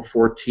 on April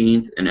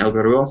 14th in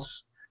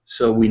Elgaros.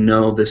 So we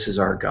know this is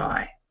our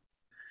guy.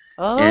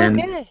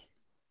 Okay.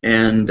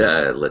 And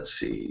let's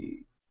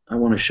see. I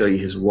want to show you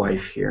his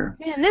wife here.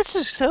 Man, this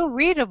is so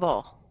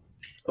readable.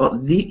 Well,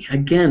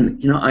 again,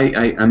 you know,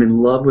 I'm in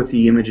love with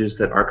the images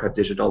that Archive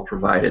Digital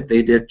provided.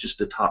 They did just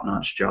a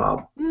top-notch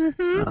job.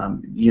 Mm-hmm.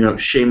 You know,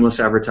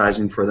 shameless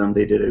advertising for them.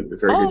 They did a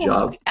very good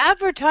job.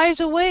 Advertise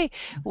away.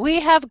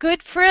 We have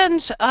good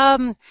friends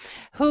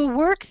who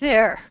work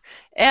there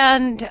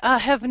and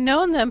have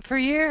known them for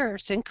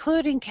years,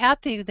 including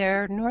Kathy,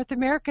 their North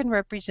American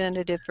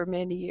representative for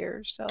many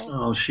years. So.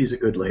 Oh, she's a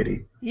good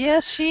lady.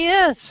 Yes, she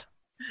is.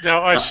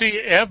 Now, I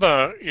see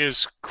Emma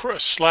is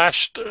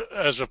slashed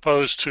as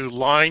opposed to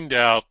lined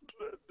out.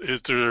 Is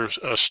there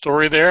a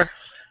story there?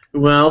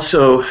 Well,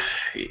 so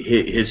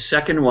his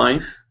second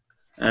wife,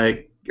 are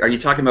you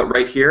talking about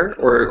right here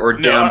or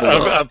down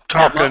below? I'm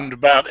talking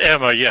about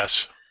Emma,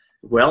 yes.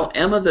 Well,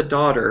 Emma, the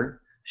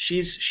daughter,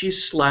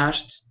 she's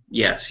slashed.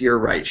 Yes, you're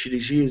right.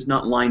 She is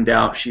not lined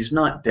out. She's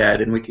not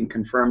dead, and we can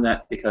confirm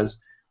that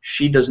because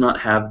she does not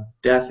have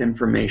death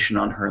information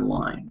on her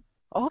line.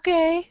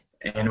 Okay.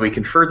 And we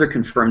can further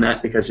confirm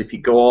that because if you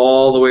go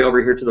all the way over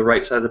here to the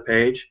right side of the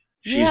page,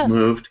 she's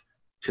moved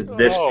to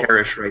this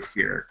parish right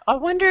here. I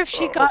wonder if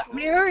she got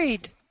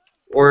married.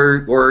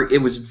 Or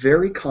it was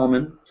very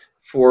common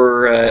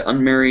for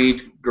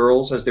unmarried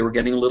girls as they were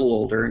getting a little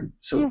older.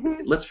 So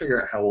let's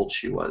figure out how old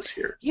she was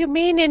here. You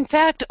mean, in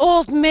fact,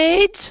 old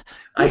maids?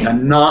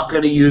 I'm not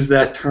going to use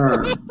that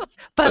term.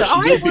 but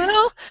I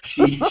will.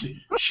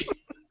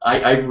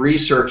 I've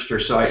researched her,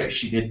 so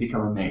she did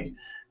become a maid.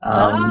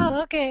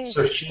 Okay.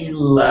 So she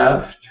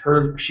left.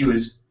 She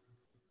was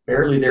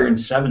barely there in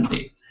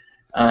 70.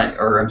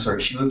 Or I'm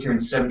sorry, she moved here in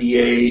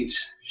 78.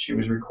 She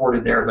was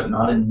recorded there, but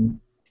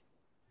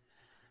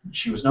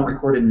she was not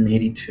recorded in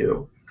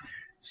 82.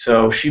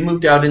 So she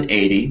moved out in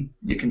 80.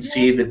 You can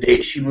see the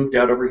date she moved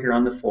out over here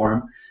on the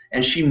form.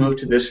 And she moved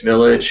to this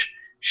village.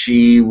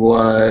 She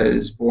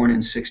was born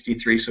in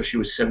 63, so she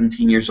was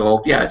 17 years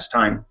old. Yeah, it's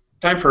time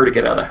for her to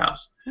get out of the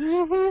house.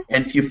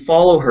 And if you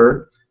follow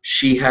her,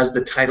 she has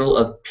the title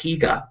of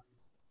Piga,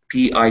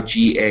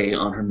 P-I-G-A,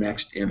 on her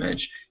next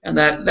image. And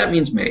that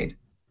means maid.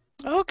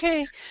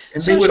 Okay.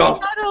 And so she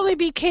not only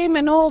became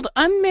an old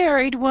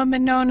unmarried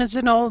woman known as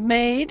an old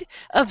maid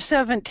of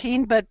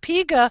 17, but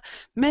Piga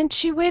meant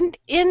she went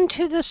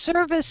into the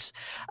service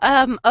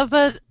of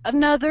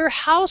another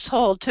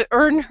household to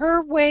earn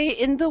her way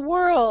in the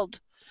world.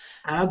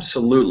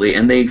 Absolutely.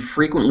 And they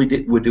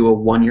frequently would do a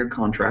one-year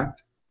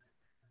contract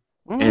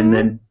and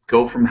then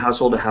go from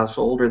household to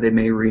household, or they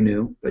may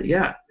renew. But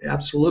yeah,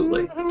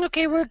 absolutely.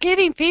 Okay, we're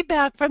getting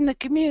feedback from the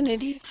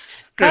community.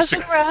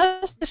 Cousin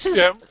Russ, this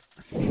is...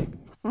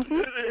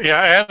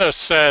 Yeah, Anna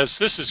says,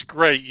 this is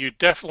great. You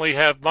definitely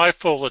have my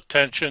full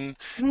attention.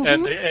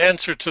 And the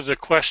answer to the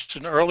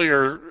question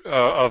earlier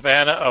of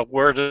Anna,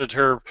 where did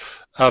her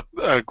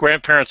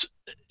grandparents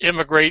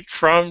immigrate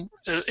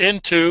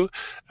into?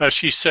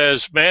 She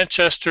says,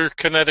 Manchester,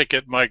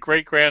 Connecticut. My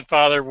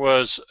great-grandfather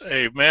was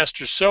a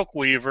master silk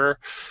weaver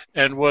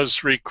and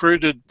was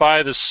recruited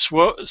by the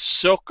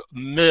silk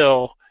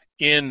mill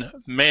in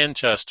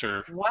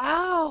Manchester.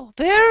 Wow,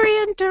 very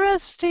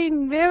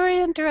interesting, very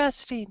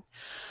interesting.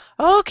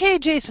 Okay,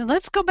 Jason,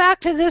 let's go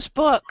back to this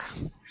book.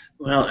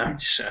 Well,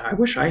 I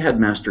wish I had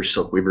master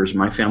silk weavers in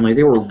my family.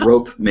 They were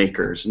rope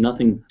makers,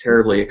 nothing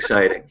terribly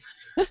exciting.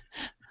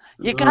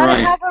 You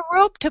gotta have a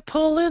rope to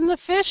pull in the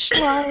fish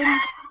line.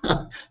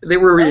 They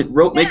were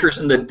rope makers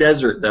in the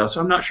desert, though,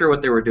 so I'm not sure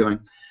what they were doing.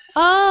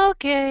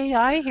 Okay,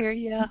 I hear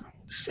you.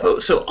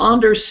 So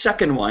Anders'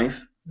 second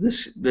wife,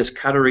 this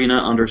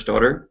Katarina, Anders'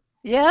 daughter,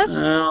 yes?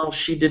 Well,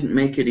 she didn't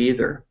make it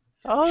either.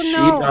 Oh, no. She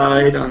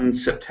died on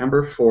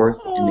September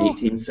 4th in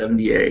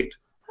 1878.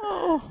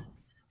 Oh.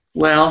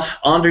 Well,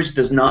 Anders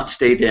does not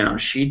stay down.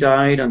 She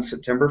died on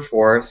September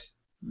 4th.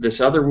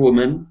 This other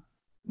woman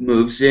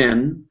moves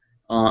in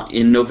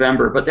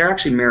November, but they're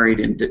actually married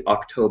in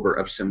October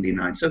of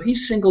 79. So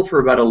he's single for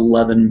about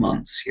 11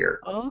 months here.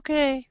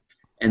 Okay.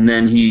 And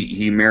then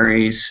he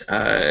marries,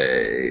 Christina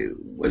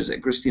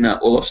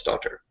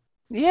Olofsdotter.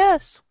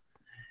 Yes.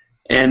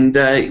 And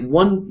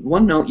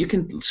one note, you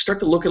can start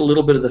to look at a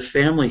little bit of the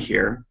family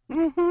here.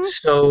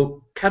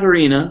 So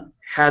Katarina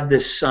had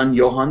this son,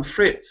 Johann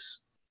Fritz.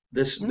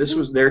 This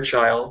was their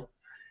child,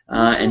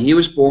 and he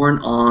was born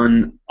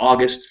on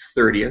August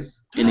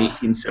 30th in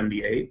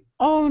 1878.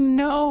 Oh,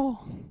 no.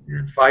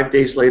 And 5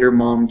 days later,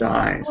 Mom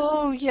dies.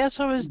 Oh, yes,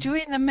 I was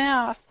doing the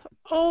math.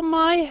 Oh,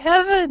 my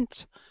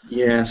heavens.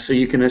 Yeah, so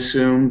you can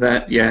assume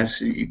that,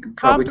 yes, you're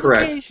probably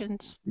correct.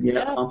 Complications.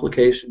 Yeah,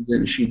 complications,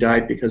 and she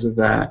died because of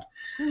that.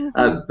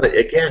 But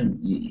again,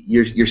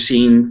 you're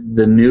seeing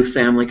the new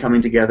family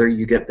coming together.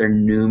 You get their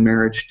new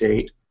marriage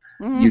date.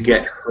 You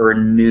get her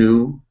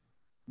new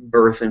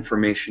birth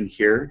information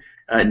here.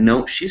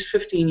 No, she's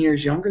 15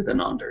 years younger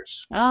than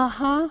Anders.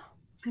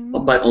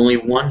 But only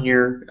 1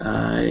 year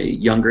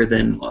younger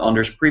than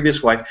Anders'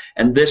 previous wife.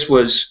 And this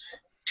was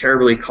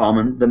terribly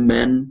common. The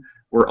men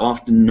were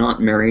often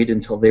not married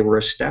until they were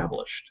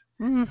established.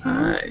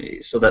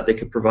 So that they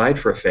could provide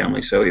for a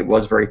family. So it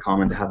was very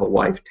common to have a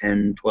wife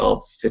 10,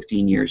 12,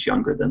 15 years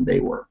younger than they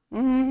were.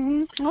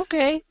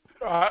 Okay.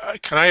 I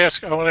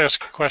want to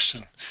ask a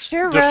question.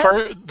 Sure,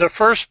 the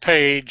first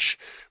page,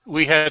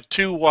 we had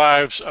two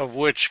wives, of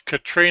which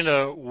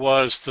Katrina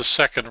was the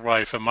second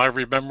wife. Am I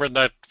remembering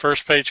that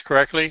first page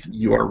correctly?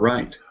 You are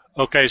right.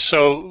 Okay,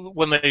 so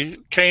when they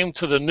came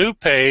to the new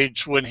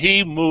page, when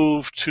he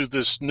moved to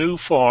this new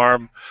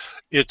farm,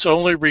 it's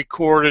only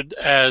recorded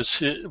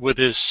as with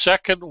his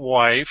second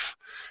wife,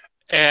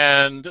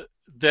 and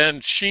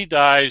then she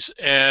dies,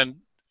 and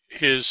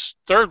his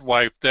third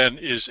wife then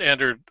is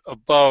entered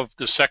above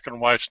the second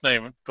wife's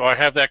name. Do I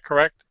have that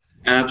correct?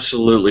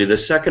 Absolutely. The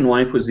second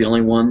wife was the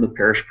only one the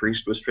parish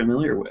priest was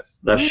familiar with.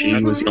 Thus, she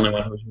was the only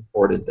one who was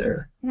reported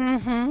there.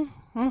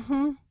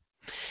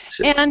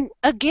 So, and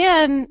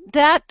again,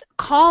 that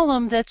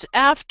column that's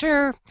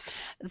after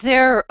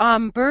their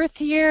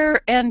birth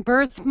year and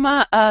birth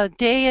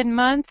day and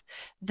month,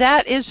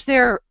 that is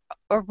their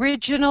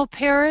original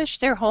parish,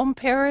 their home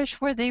parish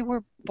where they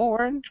were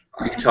born.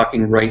 Are you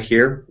talking right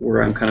here,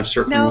 where I'm kind of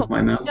circling with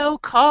my mouse? No,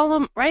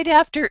 column right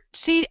after.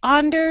 See,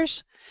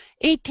 Anders,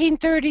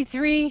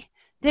 1833,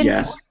 then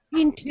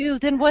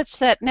 14.2, then what's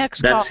that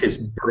next column? That's his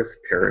birth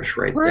parish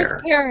right there.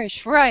 Birth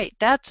parish, right.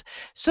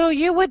 So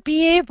you would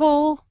be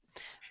able...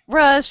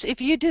 Russ, if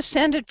you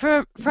descended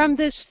from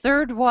this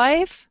third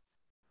wife,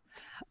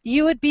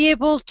 you would be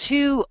able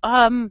to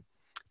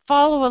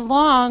follow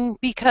along,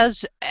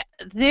 because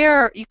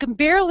there you can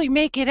barely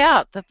make it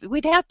out.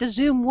 We'd have to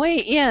zoom way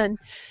in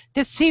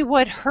to see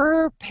what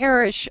her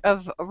parish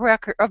of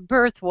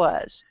birth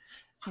was.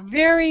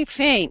 Very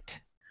faint.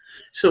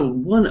 So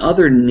one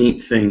other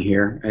neat thing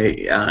here,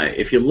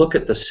 if you look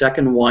at the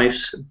second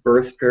wife's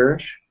birth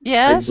parish,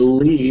 yes, I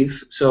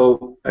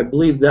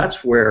believe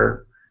that's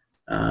where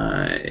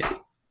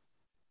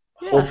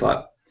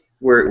Hoffa,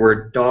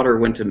 where daughter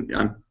went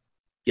to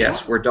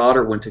where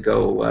daughter went to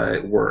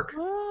go work.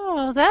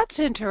 Oh, that's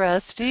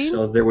interesting.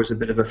 So there was a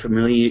bit of a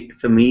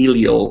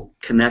familial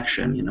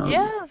connection,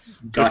 Yes.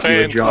 Got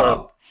you a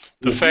job.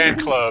 The fan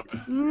club.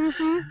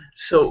 Mm-hmm.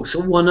 So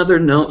one other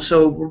note.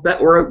 So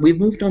we've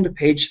moved on to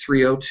page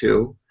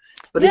 302.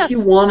 But yes.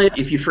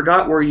 if you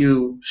forgot where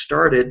you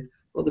started,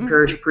 well, the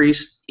parish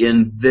priest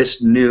in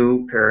this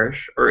new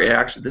parish, or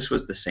actually this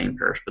was the same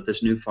parish, but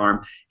this new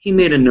farm, he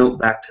made a note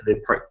back to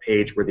the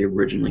page where they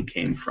originally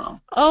came from.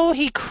 Oh,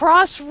 he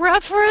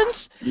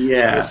cross-referenced?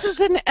 Yes. This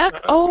is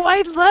oh,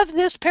 I love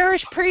this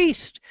parish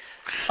priest.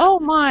 Oh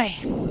my.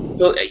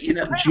 So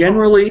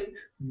generally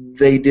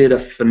they did a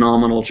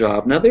phenomenal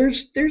job. Now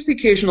there's the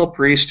occasional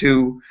priest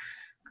who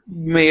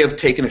may have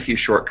taken a few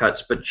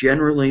shortcuts, but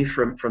generally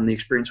from the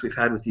experience we've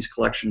had with these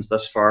collections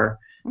thus far,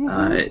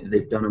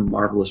 they've done a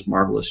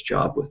marvelous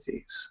job with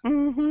these.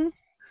 Mm-hmm.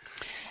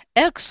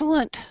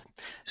 Excellent.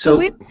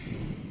 So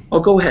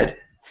go ahead.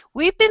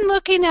 We've been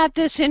looking at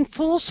this in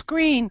full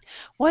screen.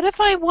 What if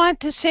I want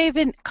to save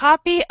a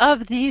copy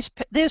of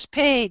this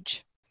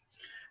page?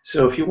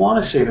 So if you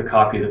want to save a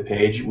copy of the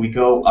page, we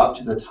go up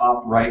to the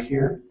top right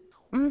here,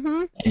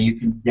 and you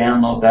can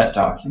download that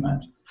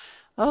document.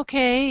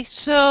 Okay,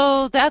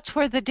 so that's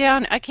where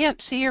I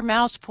can't see your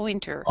mouse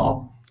pointer.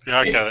 Oh. Yeah,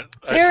 I got it.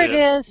 There it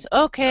is.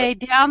 Okay,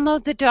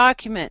 download the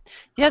document.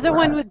 The other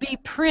one would be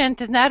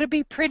print, and that would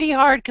be pretty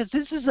hard because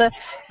this is a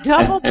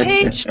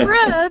double-page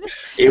spread.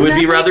 It would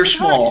be rather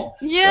small.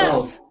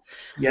 Yes. Oh,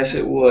 yes,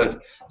 it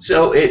would.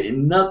 So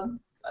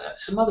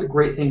some other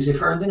great things.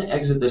 If I'm going to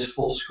exit this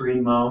full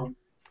screen mode,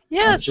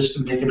 yes, just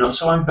to make a note.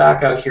 So I'm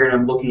back out here and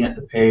I'm looking at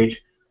the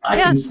page. I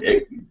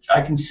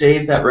can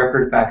save that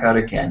record back out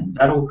again.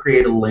 That'll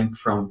create a link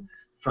from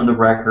the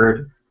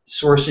record,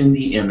 sourcing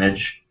the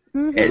image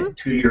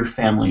to your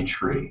family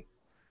tree.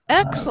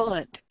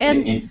 Excellent.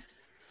 And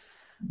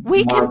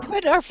we can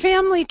put our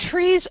family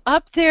trees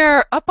up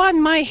there, up on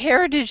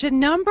MyHeritage, a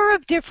number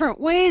of different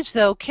ways,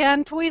 though,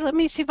 can't we? Let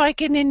me see if I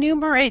can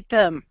enumerate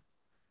them.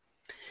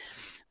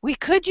 We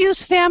could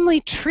use Family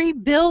Tree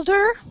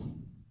Builder,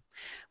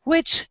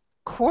 which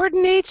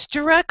coordinates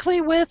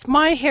directly with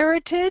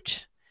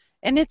MyHeritage.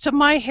 And it's a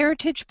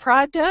MyHeritage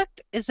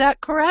product, is that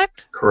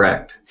correct?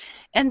 Correct.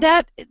 And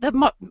that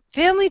the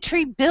Family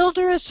Tree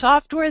Builder is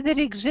software that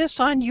exists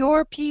on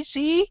your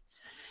PC,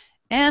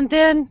 and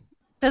then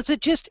does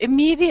it just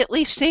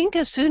immediately sync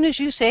as soon as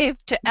you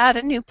save to add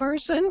a new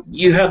person?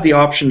 You have the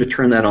option to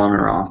turn that on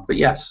or off, but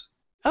yes.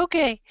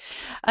 Okay.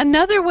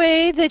 Another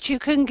way that you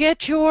can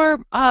get your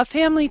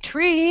family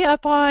tree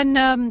up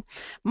on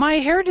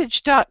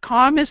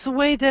myheritage.com is the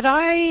way that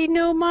I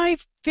know my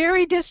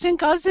very distant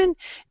cousin,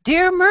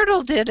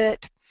 DearMYRTLE, did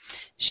it.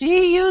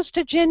 She used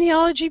a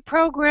genealogy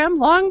program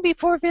long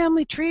before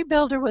Family Tree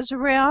Builder was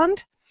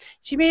around.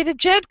 She made a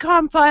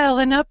GEDCOM file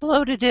and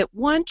uploaded it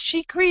once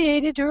she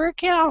created her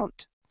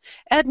account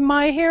at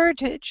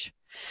MyHeritage.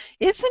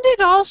 Isn't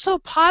it also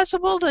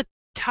possible to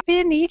type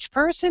in each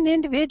person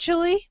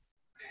individually?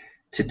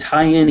 To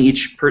tie in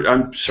each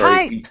I'm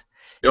sorry.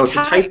 To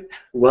type.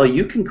 Well,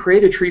 you can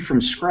create a tree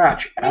from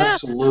scratch.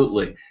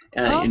 Absolutely.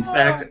 In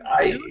fact,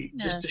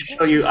 just to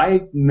show you,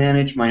 I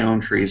manage my own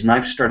trees, and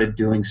I've started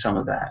doing some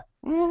of that.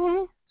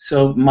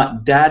 So my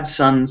dad's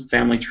son's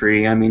family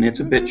tree. I mean,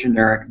 it's a bit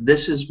generic.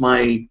 This is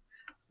my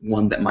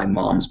one that my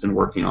mom's been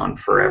working on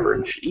forever,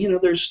 and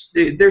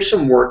there's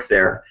some work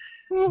there.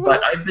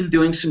 But I've been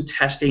doing some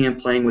testing and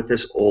playing with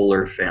this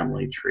Oller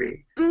family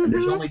tree, and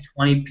there's only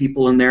 20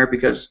 people in there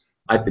because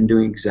I've been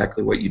doing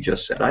exactly what you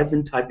just said. I've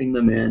been typing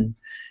them in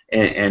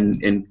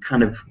and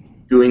kind of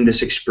doing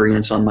this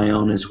experience on my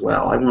own as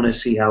well. I want to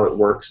see how it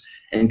works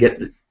and get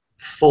the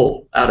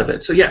full out of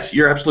it. So yes,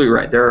 you're absolutely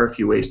right. There are a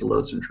few ways to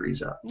load some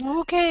trees up.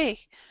 Okay.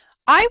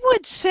 I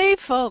would say,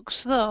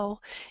 folks, though,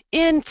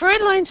 in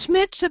Fräulein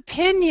Smith's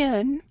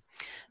opinion,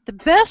 the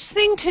best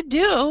thing to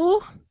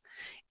do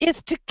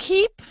is to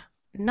keep,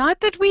 not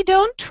that we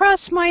don't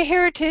trust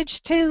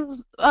MyHeritage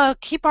to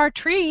keep our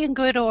tree in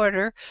good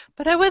order,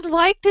 but I would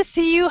like to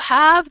see you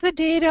have the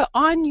data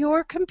on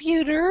your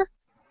computer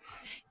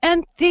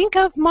and think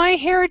of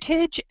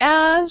MyHeritage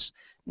as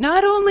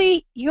not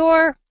only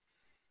your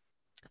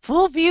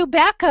full view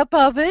backup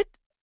of it,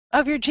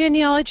 of your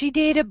genealogy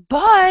data,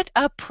 but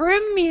a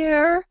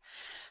premier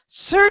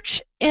search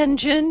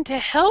engine to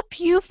help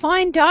you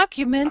find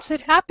documents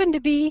that happen to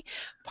be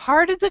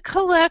part of the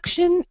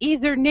collection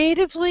either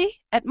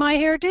natively at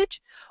MyHeritage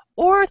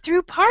or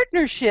through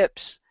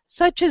partnerships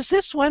such as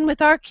this one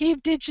with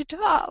Archive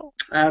Digital.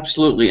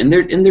 Absolutely, and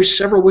there's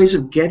several ways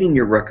of getting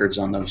your records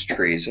on those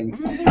trees. And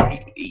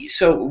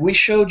so we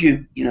showed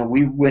you,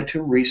 we went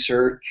to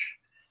research,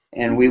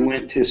 and we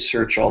went to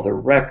search all the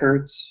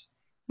records,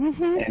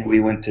 and we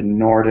went to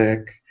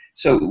Nordic.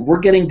 So we're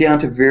getting down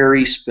to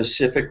very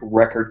specific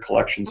record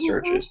collection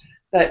searches.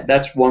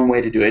 That's one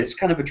way to do it. It's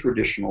kind of a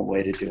traditional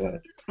way to do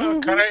it.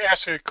 Can I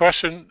ask you a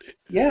question?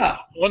 Yeah.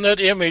 On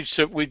that image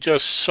that we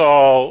just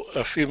saw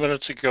a few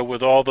minutes ago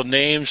with all the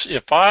names,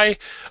 if I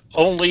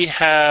only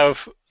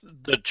have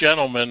the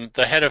gentleman,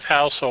 the head of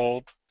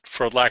household,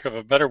 for lack of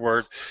a better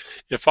word,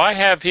 if I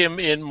have him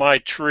in my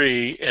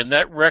tree and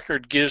that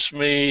record gives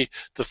me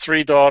the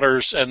 3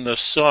 daughters and the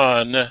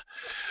son,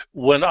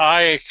 when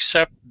I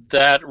accept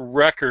that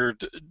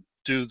record,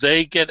 do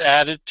they get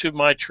added to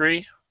my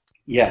tree?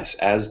 Yes,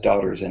 as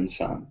daughters and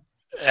son.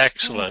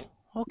 Excellent.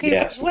 Okay,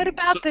 yes. What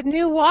about the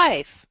new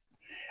wife?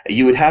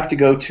 You would have to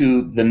go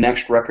to the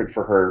next record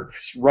for her.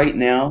 Right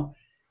now,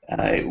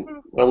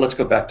 well, let's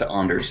go back to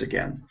Anders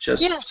again,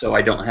 just so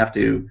I don't have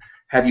to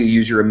have you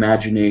use your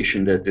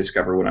imagination to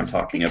discover what I'm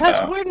talking about.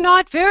 Because we're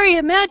not very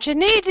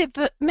imaginative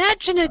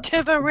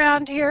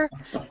around here.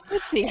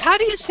 Let's see, how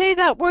do you say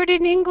that word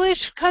in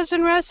English,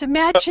 Cousin Russ?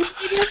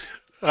 Imaginative?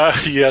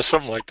 Yeah,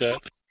 something like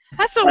that.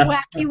 That's a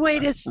wacky way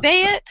to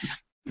say it.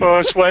 Oh,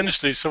 it's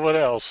Wednesday, so what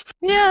else?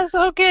 Yes,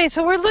 okay,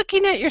 so we're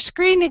looking at your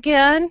screen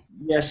again.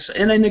 Yes,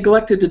 and I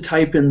neglected to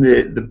type in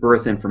the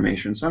birth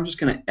information, so I'm just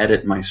going to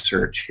edit my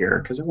search here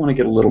because I want to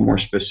get a little more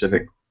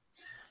specific.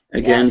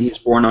 Again, he's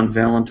born on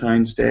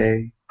Valentine's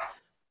Day,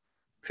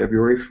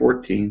 February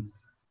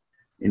 14th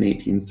in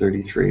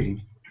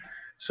 1833.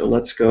 So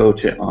let's go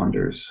to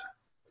Anders.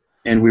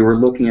 And we were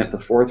looking at the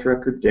 4th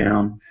record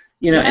down.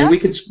 And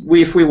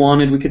if we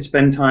wanted, we could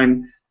spend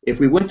time. If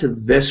we went to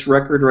this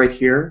record right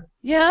here,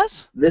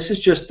 this is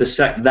just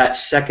that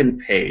second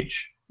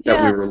page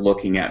that we were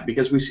looking at,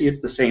 because we see it's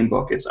the same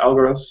book. It's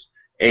Algoros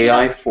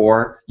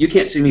AI4. You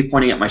can't see me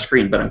pointing at my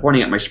screen, but I'm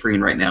pointing at my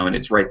screen right now, and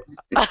it's right.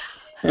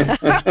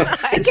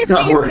 It's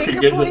not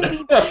working, is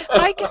it?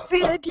 I can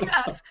see it,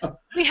 yes.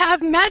 We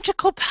have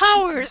magical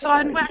powers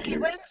on Wacky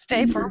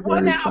Wednesday for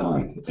 1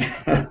 hour.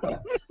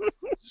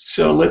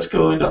 So let's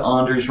go into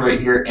Anders right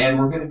here, and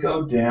we're going to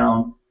go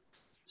down.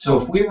 So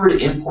if we were to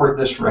import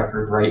this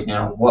record right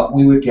now, what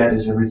we would get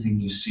is everything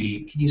you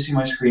see. Can you see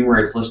my screen where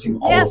it's listing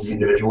all of the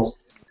individuals?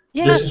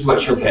 Yes. This is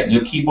what you'll get.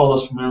 You'll keep all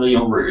those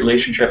familial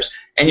relationships,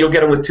 and you'll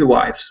get it with 2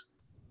 wives.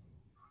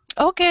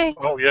 Okay.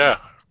 Oh, yeah.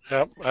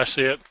 Yep, I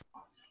see it.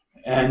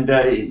 And,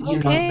 then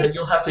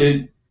you'll have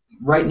to,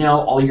 right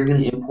now, all you're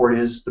going to import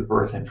is the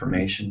birth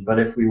information. But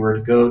if we were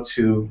to go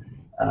to,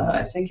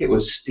 I think it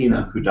was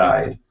Stina who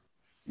died.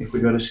 If we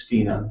go to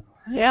Stina,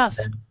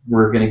 then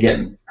we're going to get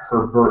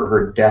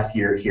her death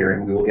year here,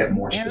 and we will get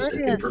more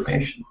specific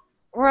information.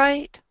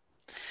 Right.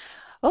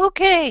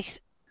 Okay. Did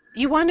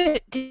you want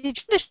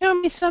to show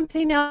me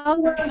something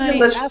else? Can I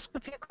ask a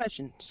few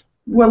questions?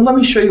 Well, let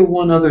me show you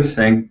one other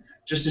thing.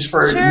 Just as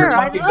far as we're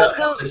talking about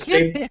those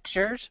good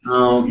pictures.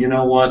 Oh, you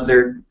know what?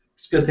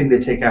 It's a good thing they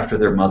take after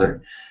their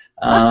mother.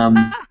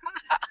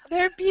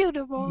 They're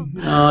beautiful.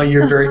 Oh,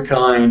 you're very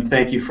kind.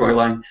 Thank you,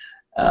 Fräulein.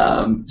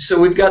 So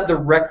we've got the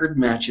record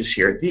matches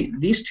here.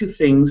 These 2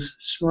 things,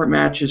 smart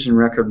matches and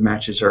record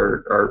matches,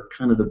 are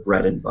kind of the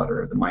bread and butter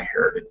of the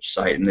MyHeritage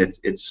site, and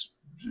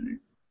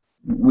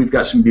we've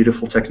got some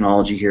beautiful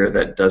technology here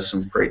that does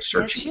some great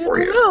searching for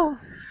you.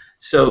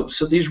 So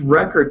these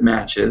record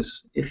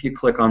matches, if you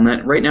click on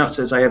that, right now it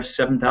says I have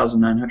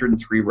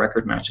 7,903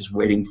 record matches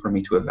waiting for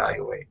me to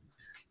evaluate.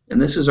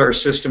 And this is our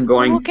system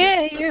going.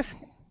 Okay.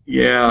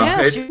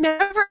 Yes, you're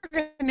never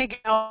going to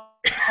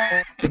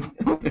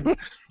go.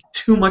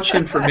 Too much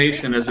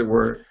information, as it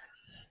were.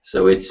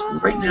 So it's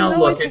right now,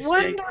 look, it's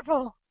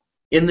wonderful.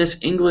 In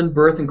this England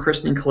birth and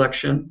christening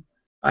collection,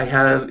 I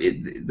have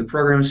the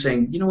program is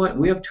saying, you know what,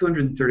 we have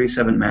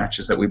 237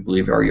 matches that we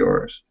believe are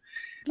yours.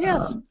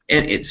 Yes.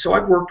 So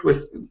I've worked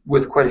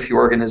with quite a few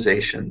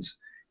organizations,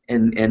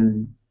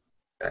 and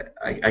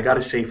I got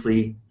to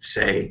safely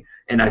say,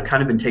 and I've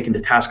kind of been taken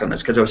to task on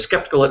this because I was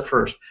skeptical at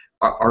first.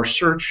 Our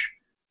search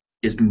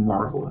is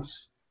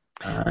marvelous.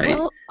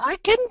 Well,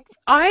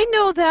 I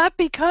know that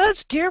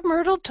because dear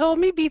Myrtle told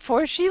me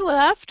before she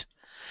left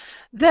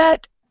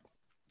that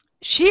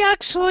she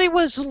actually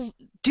was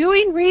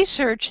doing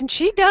research, and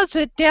she does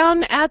it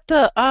down at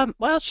the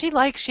she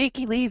likes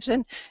shaky leaves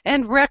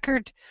and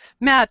record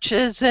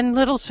matches and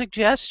little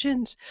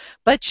suggestions,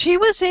 but she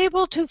was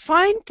able to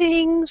find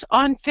things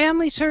on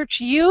FamilySearch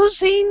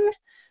using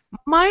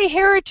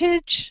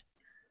MyHeritage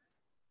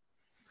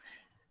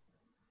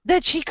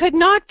that she could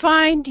not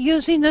find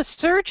using the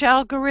search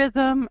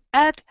algorithm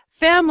at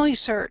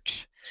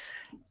FamilySearch.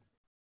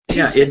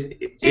 Yeah,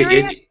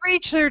 serious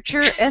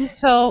researcher, and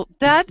so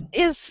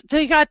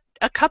they got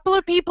a couple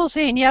of people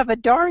saying you have a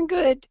darn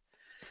good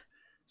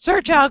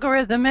search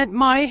algorithm at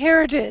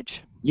MyHeritage.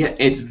 Yeah,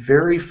 it's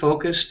very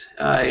focused.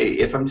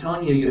 If I'm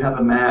telling you you have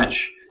a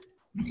match,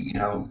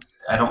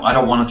 I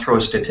don't want to throw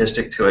a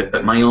statistic to it,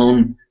 but my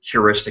own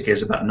heuristic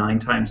is about 9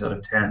 times out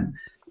of 10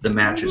 the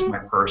match is my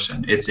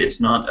person. It's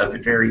not a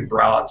very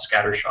broad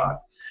scattershot.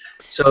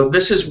 So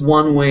this is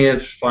one way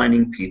of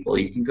finding people.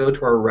 You can go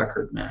to our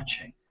record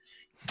matching.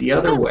 The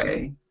other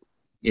way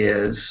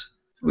is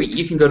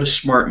you can go to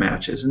smart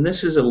matches, and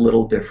this is a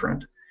little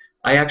different.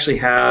 I actually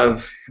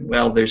have,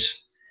 well,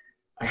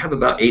 I have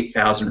about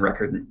 8,000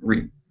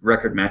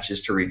 record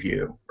matches to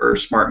review, or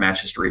smart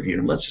matches to review.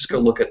 And let's just go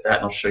look at that,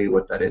 and I'll show you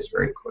what that is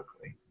very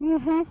quickly.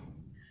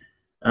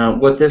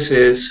 What this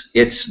is,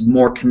 it's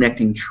more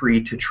connecting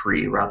tree to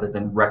tree rather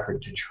than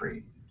record to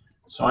tree.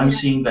 So I'm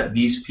seeing that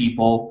these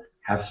people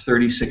have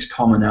 36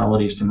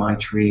 commonalities to my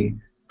tree.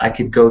 I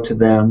could go to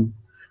them.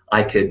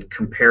 I could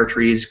compare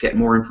trees, get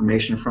more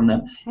information from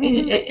them.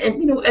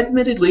 And you know,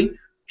 admittedly,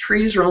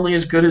 trees are only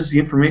as good as the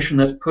information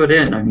that's put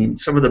in. I mean,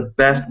 some of the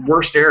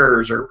worst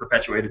errors are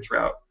perpetuated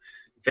throughout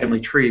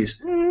family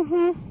trees.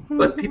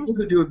 But people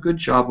who do a good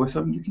job with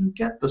them, you can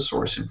get the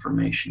source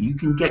information. You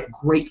can get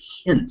great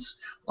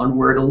hints on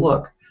where to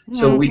look.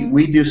 So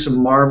we do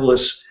some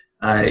marvelous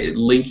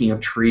linking of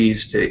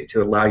trees to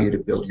allow you to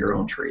build your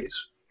own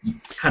trees,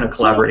 kind of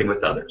collaborating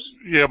with others.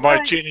 Yeah,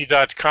 my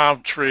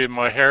Genie.com tree and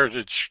my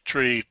Heritage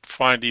tree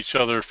find each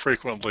other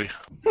frequently.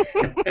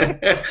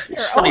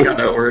 It's funny how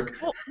that works.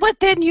 But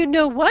then you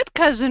know what,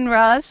 Cousin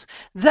Russ?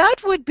 That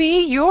would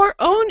be your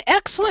own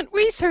excellent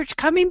research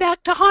coming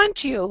back to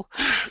haunt you.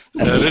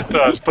 Yeah, it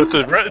does. But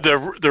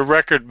the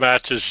record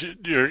matches,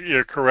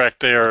 you're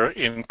correct. They are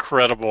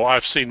incredible.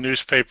 I've seen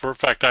newspaper. In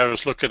fact, I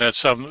was looking at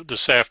some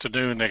this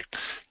afternoon that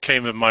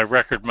came in my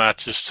record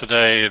matches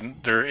today, and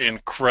they're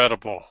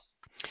incredible.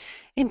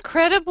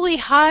 Incredibly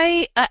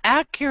high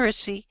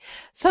accuracy.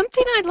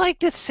 Something I'd like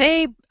to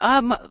say,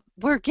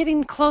 we're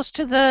getting close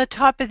to the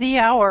top of the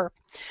hour.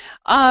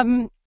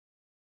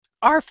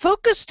 Our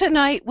focus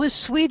tonight was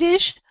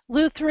Swedish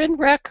Lutheran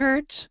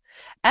records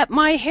at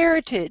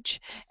MyHeritage,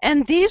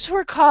 and these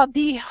were called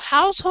the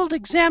Household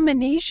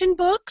Examination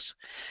Books,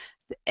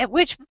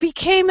 which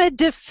became a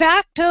de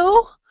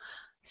facto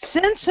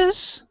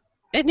census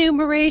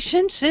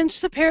enumeration since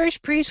the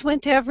parish priest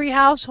went to every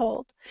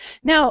household.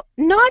 Now,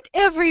 not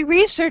every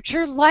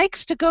researcher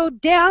likes to go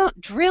down,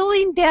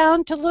 drilling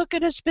down to look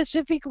at a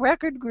specific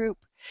record group.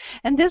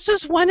 And this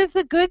is one of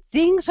the good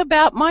things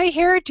about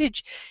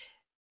MyHeritage.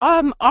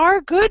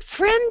 Our good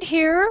friend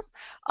here,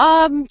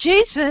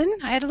 Jason,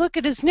 I had to look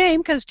at his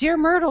name because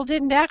DearMYRTLE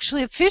didn't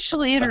actually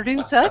officially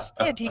introduce us,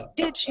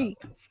 did she?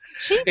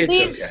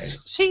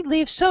 She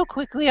leaves so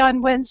quickly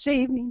on Wednesday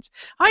evenings.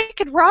 I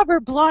could rob her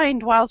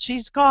blind while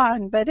she's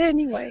gone, but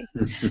anyway,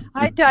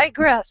 I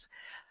digress.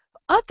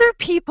 Other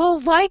people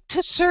like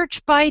to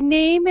search by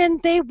name,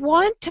 and they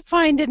want to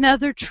find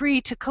another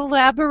tree to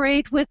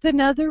collaborate with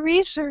another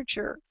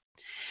researcher.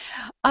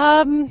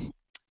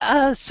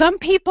 Some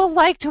people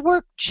like to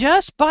work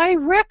just by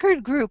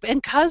record group,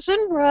 and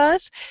Cousin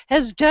Russ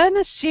has done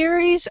a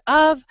series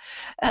of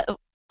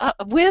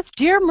with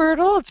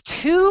DearMYRTLE of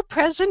 2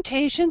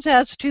 presentations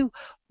as to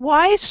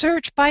why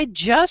search by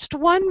just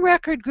one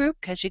record group,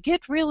 because you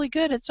get really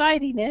good at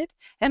citing it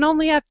and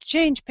only have to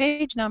change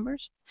page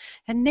numbers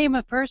and name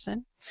a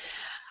person.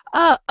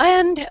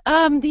 And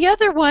the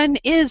other one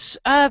is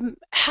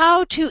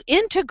how to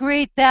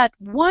integrate that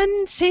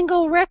one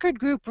single record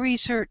group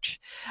research,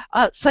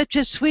 such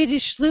as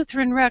Swedish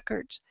Lutheran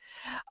records.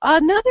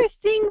 Another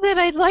thing that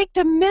I'd like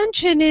to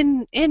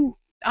mention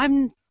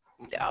I'm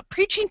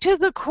preaching to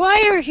the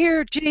choir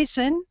here,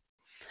 Jason,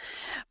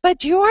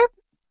 but your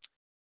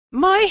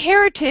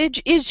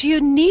MyHeritage is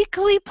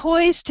uniquely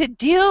poised to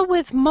deal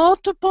with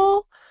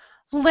multiple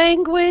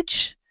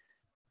language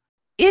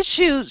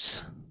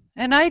issues.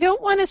 And I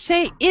don't want to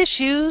say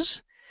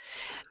issues.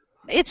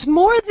 It's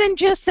more than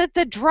just that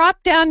the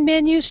drop-down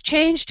menus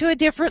change to a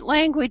different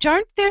language.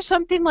 Aren't there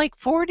something like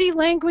 40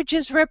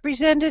 languages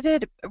represented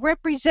at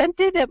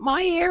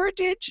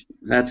MyHeritage?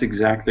 That's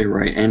exactly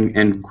right,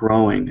 and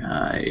growing.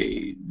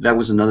 That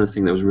was another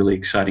thing that was really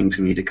exciting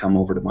to me to come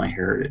over to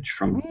MyHeritage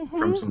from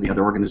some of the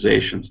other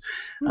organizations.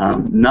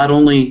 Not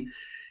only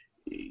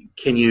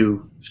can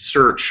you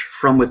search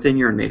from within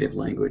your native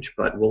language,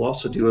 but we'll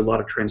also do a lot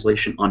of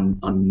translation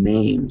on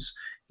names.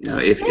 You know,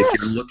 if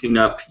you're looking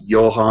up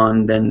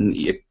Johann, then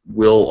it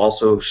will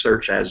also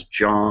search as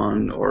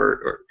John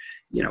or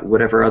you know,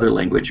 whatever other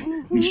language.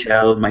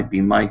 Michel might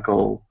be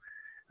Michael.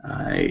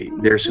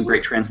 There's some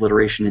great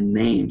transliteration in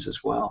names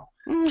as well.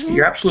 So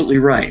you're absolutely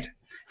right.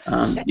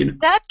 You know,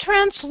 that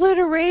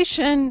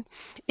transliteration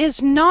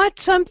is not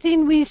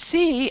something we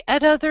see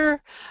at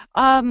other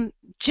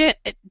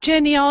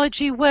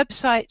genealogy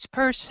websites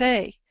per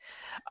se.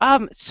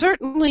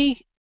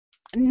 Certainly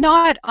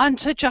not on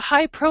such a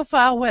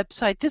high-profile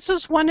website. This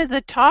is one of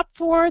the top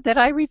 4 that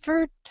I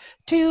referred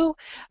to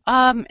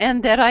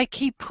and that I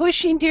keep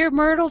pushing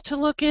DearMYRTLE to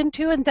look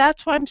into, and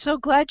that's why I'm so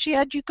glad she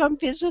had you come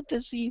visit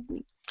this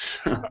evening.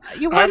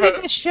 You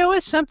wanted to show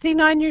us something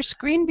on your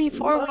screen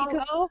before we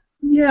go?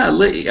 Yeah,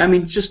 I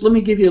mean, just let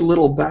me give you a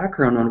little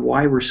background on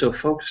why we're so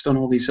focused on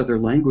all these other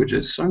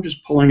languages. So I'm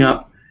just pulling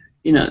up,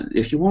 you know,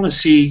 if you want to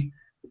see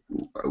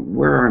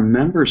where our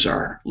members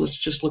are, let's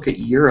just look at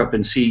Europe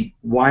and see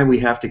why we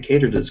have to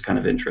cater to this kind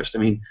of interest. I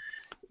mean,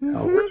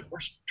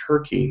 Where's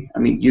Turkey? I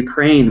mean,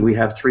 Ukraine, we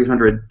have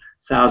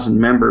 300,000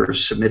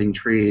 members submitting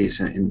trees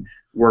and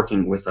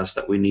working with us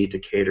that we need to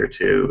cater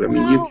to. I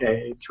mean, UK,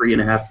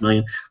 3.5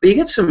 million. But you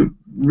get some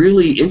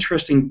really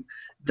interesting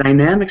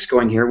dynamics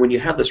going here when you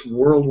have this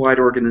worldwide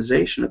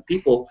organization of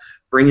people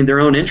bringing their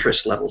own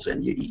interest levels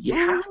in. You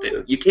have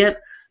to. You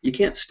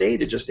can't stay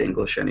to just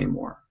English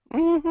anymore.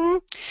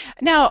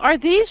 Now, are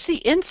these the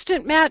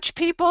instant match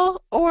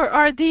people, or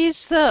are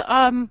these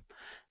the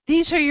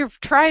these are your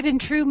tried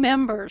and true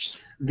members?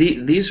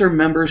 These are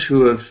members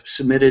who have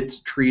submitted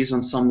trees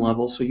on some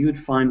level, so you would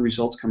find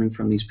results coming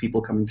from these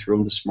people coming through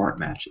on the smart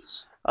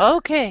matches.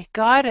 Okay,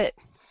 got it.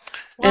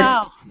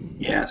 Wow. And,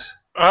 yes.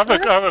 I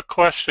have a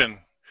question.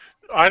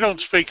 I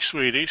don't speak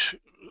Swedish,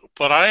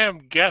 but I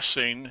am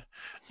guessing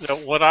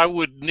that what I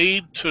would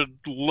need to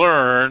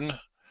learn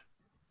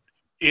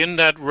in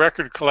that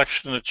record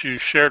collection that you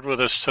shared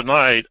with us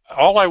tonight,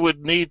 all I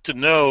would need to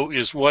know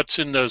is what's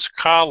in those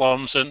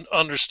columns and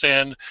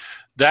understand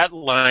that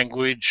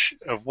language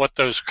of what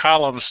those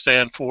columns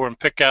stand for and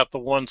pick out the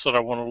ones that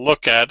I want to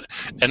look at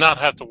and not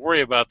have to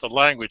worry about the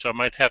language. I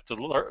might have to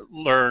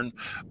learn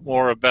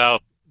more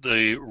about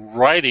the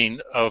writing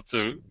of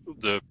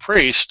the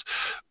priest,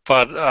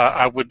 but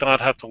I would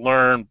not have to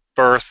learn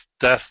birth,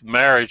 death,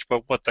 marriage,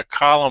 but what the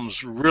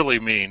columns really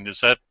mean. Is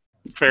that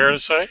fair to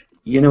say?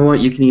 You know what?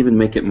 You can even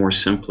make it more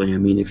simply. I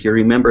mean, if you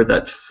remember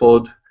that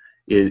fod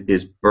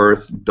is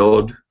birth,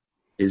 dod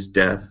is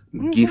death,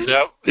 gift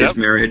is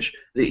marriage.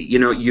 You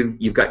know,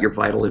 you've got your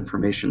vital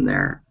information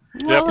there.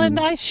 Well, and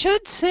I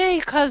should say,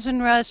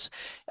 Cousin Russ,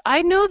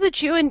 I know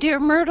that you and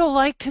Dear Myrtle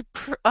like to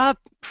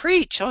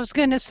preach. I was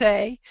going to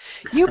say,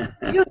 you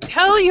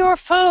tell your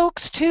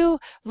folks to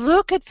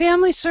look at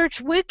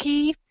FamilySearch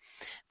Wiki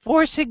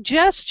for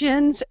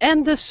suggestions,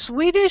 and the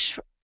Swedish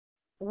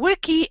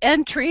Wiki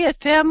entry at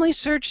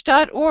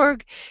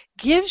FamilySearch.org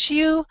gives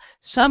you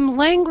some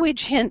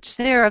language hints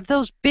there of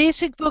those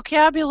basic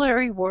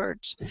vocabulary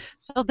words.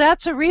 So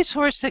that's a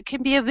resource that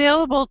can be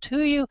available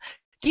to you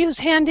to use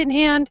hand in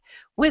hand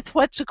with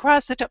what's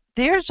across the top.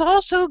 There's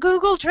also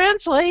Google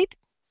Translate.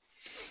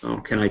 Oh,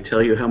 can I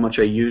tell you how much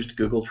I used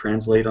Google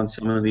Translate on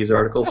some of these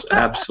articles?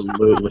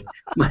 Absolutely.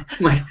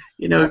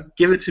 You know,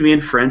 give it to me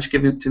in French,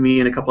 give it to me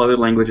in a couple other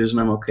languages,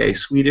 and I'm okay.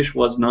 Swedish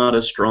was not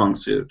a strong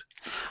suit.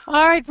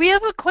 All right, we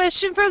have a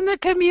question from the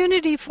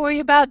community for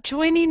you about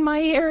joining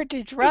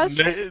MyHeritage. Russ?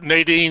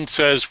 Nadine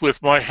says, with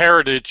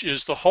MyHeritage,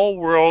 is the whole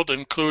world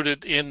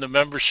included in the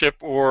membership,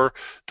 or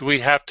do we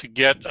have to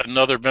get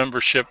another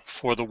membership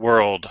for the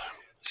world?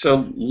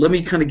 So let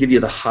me kind of give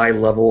you the high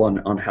level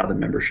on how the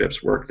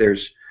memberships work.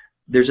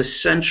 There's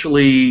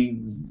essentially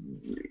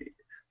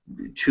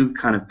two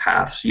kind of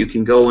paths. You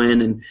can go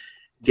in and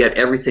get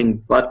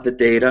everything but the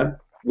data,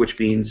 which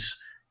means,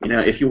 you know,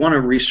 if you want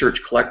to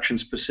research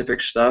collection-specific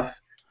stuff,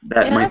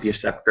 that might be a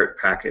separate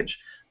package.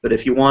 But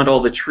if you want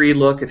all the tree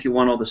look, if you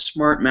want all the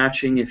smart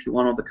matching, if you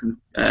want all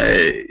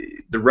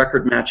the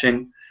record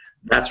matching,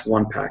 that's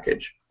one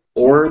package.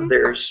 Or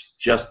there's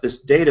just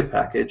this data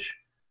package,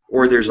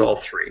 or there's all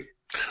three.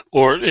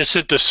 Or is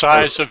it the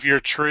size of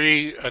your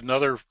tree,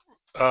 another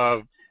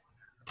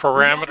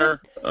parameter?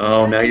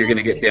 Oh, now you're going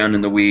to get down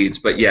in the weeds,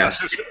 but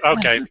yes.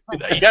 Okay.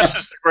 Yes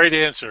is the great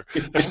answer.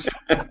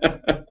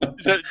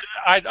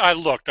 I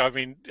looked. I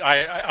mean,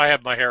 I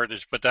have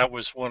MyHeritage, but that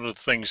was one of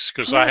the things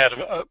because I had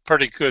a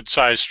pretty good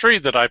sized tree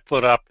that I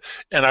put up,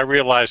 and I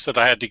realized that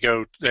I had to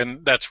go,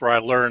 and that's where I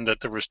learned that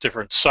there was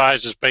different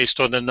sizes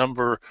based on the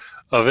number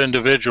of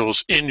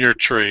individuals in your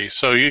tree.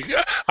 So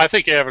I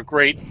think you have a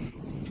great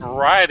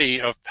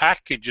variety of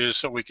packages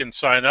that we can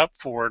sign up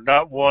for,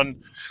 not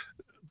one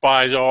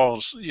buys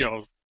all, you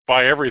know,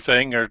 buy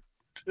everything, or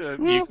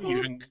you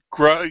can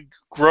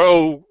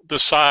grow the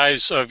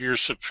size of your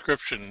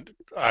subscription,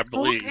 I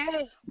believe.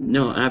 Okay.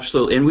 No,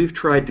 absolutely, and we've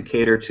tried to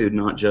cater to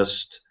not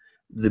just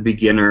the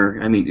beginner.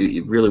 I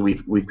mean, really,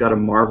 we've got a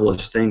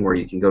marvelous thing where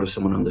you can go to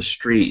someone on the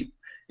street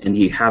and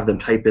you have them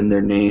type in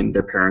their name,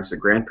 their parents, their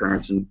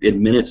grandparents, and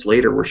minutes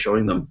later we're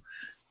showing them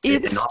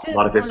an awful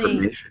lot of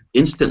information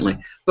instantly.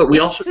 But we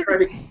also try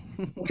to,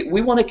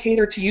 we want to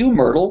cater to you,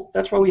 Myrtle.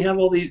 That's why we have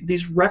all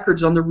these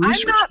records on the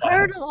research. I'm not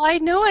Myrtle. I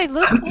know I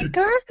look like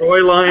her.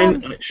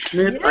 Storyline,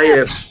 Schmidt,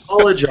 yes. I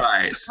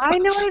apologize. I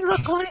know I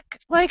look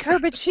like her,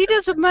 but she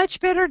does a much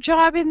better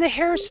job in the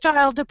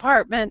hairstyle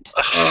department.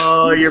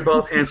 Oh, you're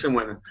both handsome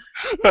women.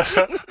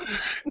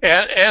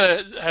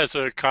 Anna has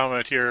a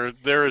comment here.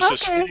 There is a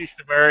Swedish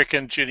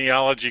American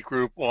genealogy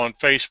group on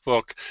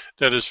Facebook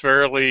that is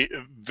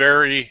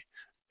very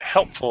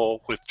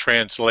helpful with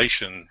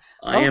translation.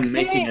 I am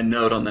making a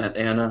note on that,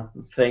 Anna.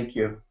 Thank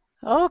you.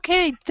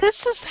 Okay,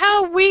 this is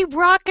how we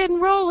rock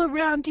and roll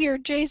around here,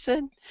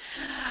 Jason.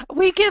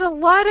 We get a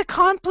lot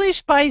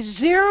accomplished by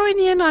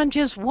zeroing in on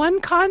just one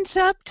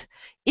concept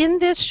in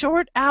this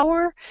short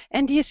hour,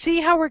 and do you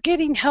see how we're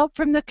getting help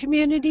from the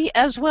community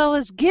as well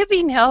as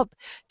giving help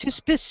to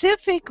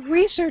specific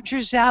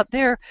researchers out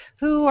there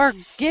who are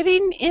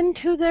getting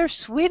into their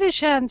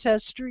Swedish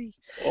ancestry?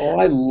 Oh,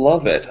 I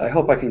love it. I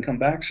hope I can come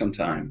back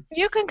sometime.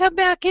 You can come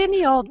back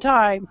any old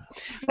time.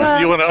 Well,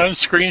 you want to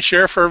unscreen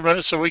share for a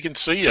minute so we can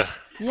see you?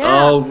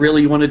 Yeah. Oh,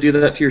 really? You want to do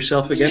that to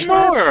yourself again?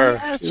 Sure.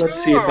 Yes,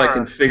 Let's see if I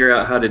can figure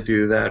out how to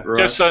do that,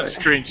 Russ. Just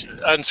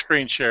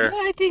unscreen share. Yeah,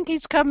 I think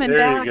he's coming there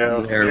back. You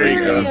go. There we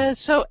go. He is.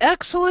 So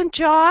excellent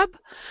job.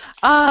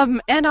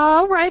 And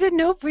I'll write a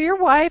note for your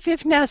wife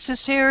if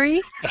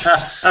necessary.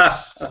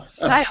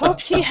 I hope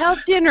she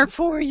helped dinner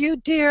for you,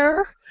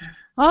 dear.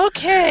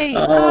 Okay.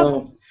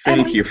 Oh,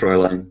 thank you,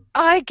 Fräulein.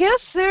 I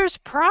guess there's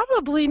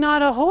probably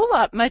not a whole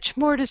lot much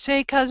more to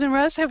say, Cousin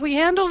Russ. Have we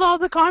handled all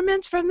the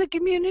comments from the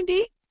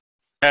community?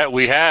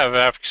 We have,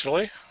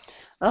 actually.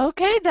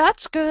 Okay,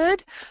 that's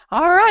good.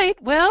 All right,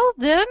 well,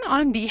 then,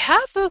 on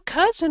behalf of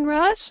Cousin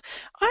Russ,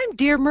 I'm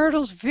Dear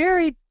Myrtle's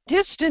very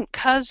distant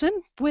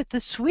cousin with the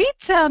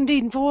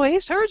sweet-sounding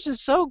voice. Hers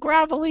is so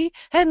gravelly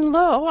and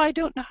low, I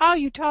don't know how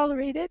you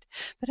tolerate it.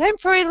 But I'm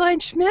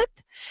Fräulein Schmidt,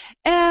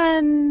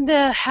 and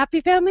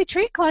happy family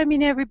tree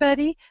climbing,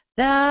 everybody.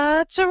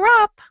 That's a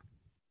wrap.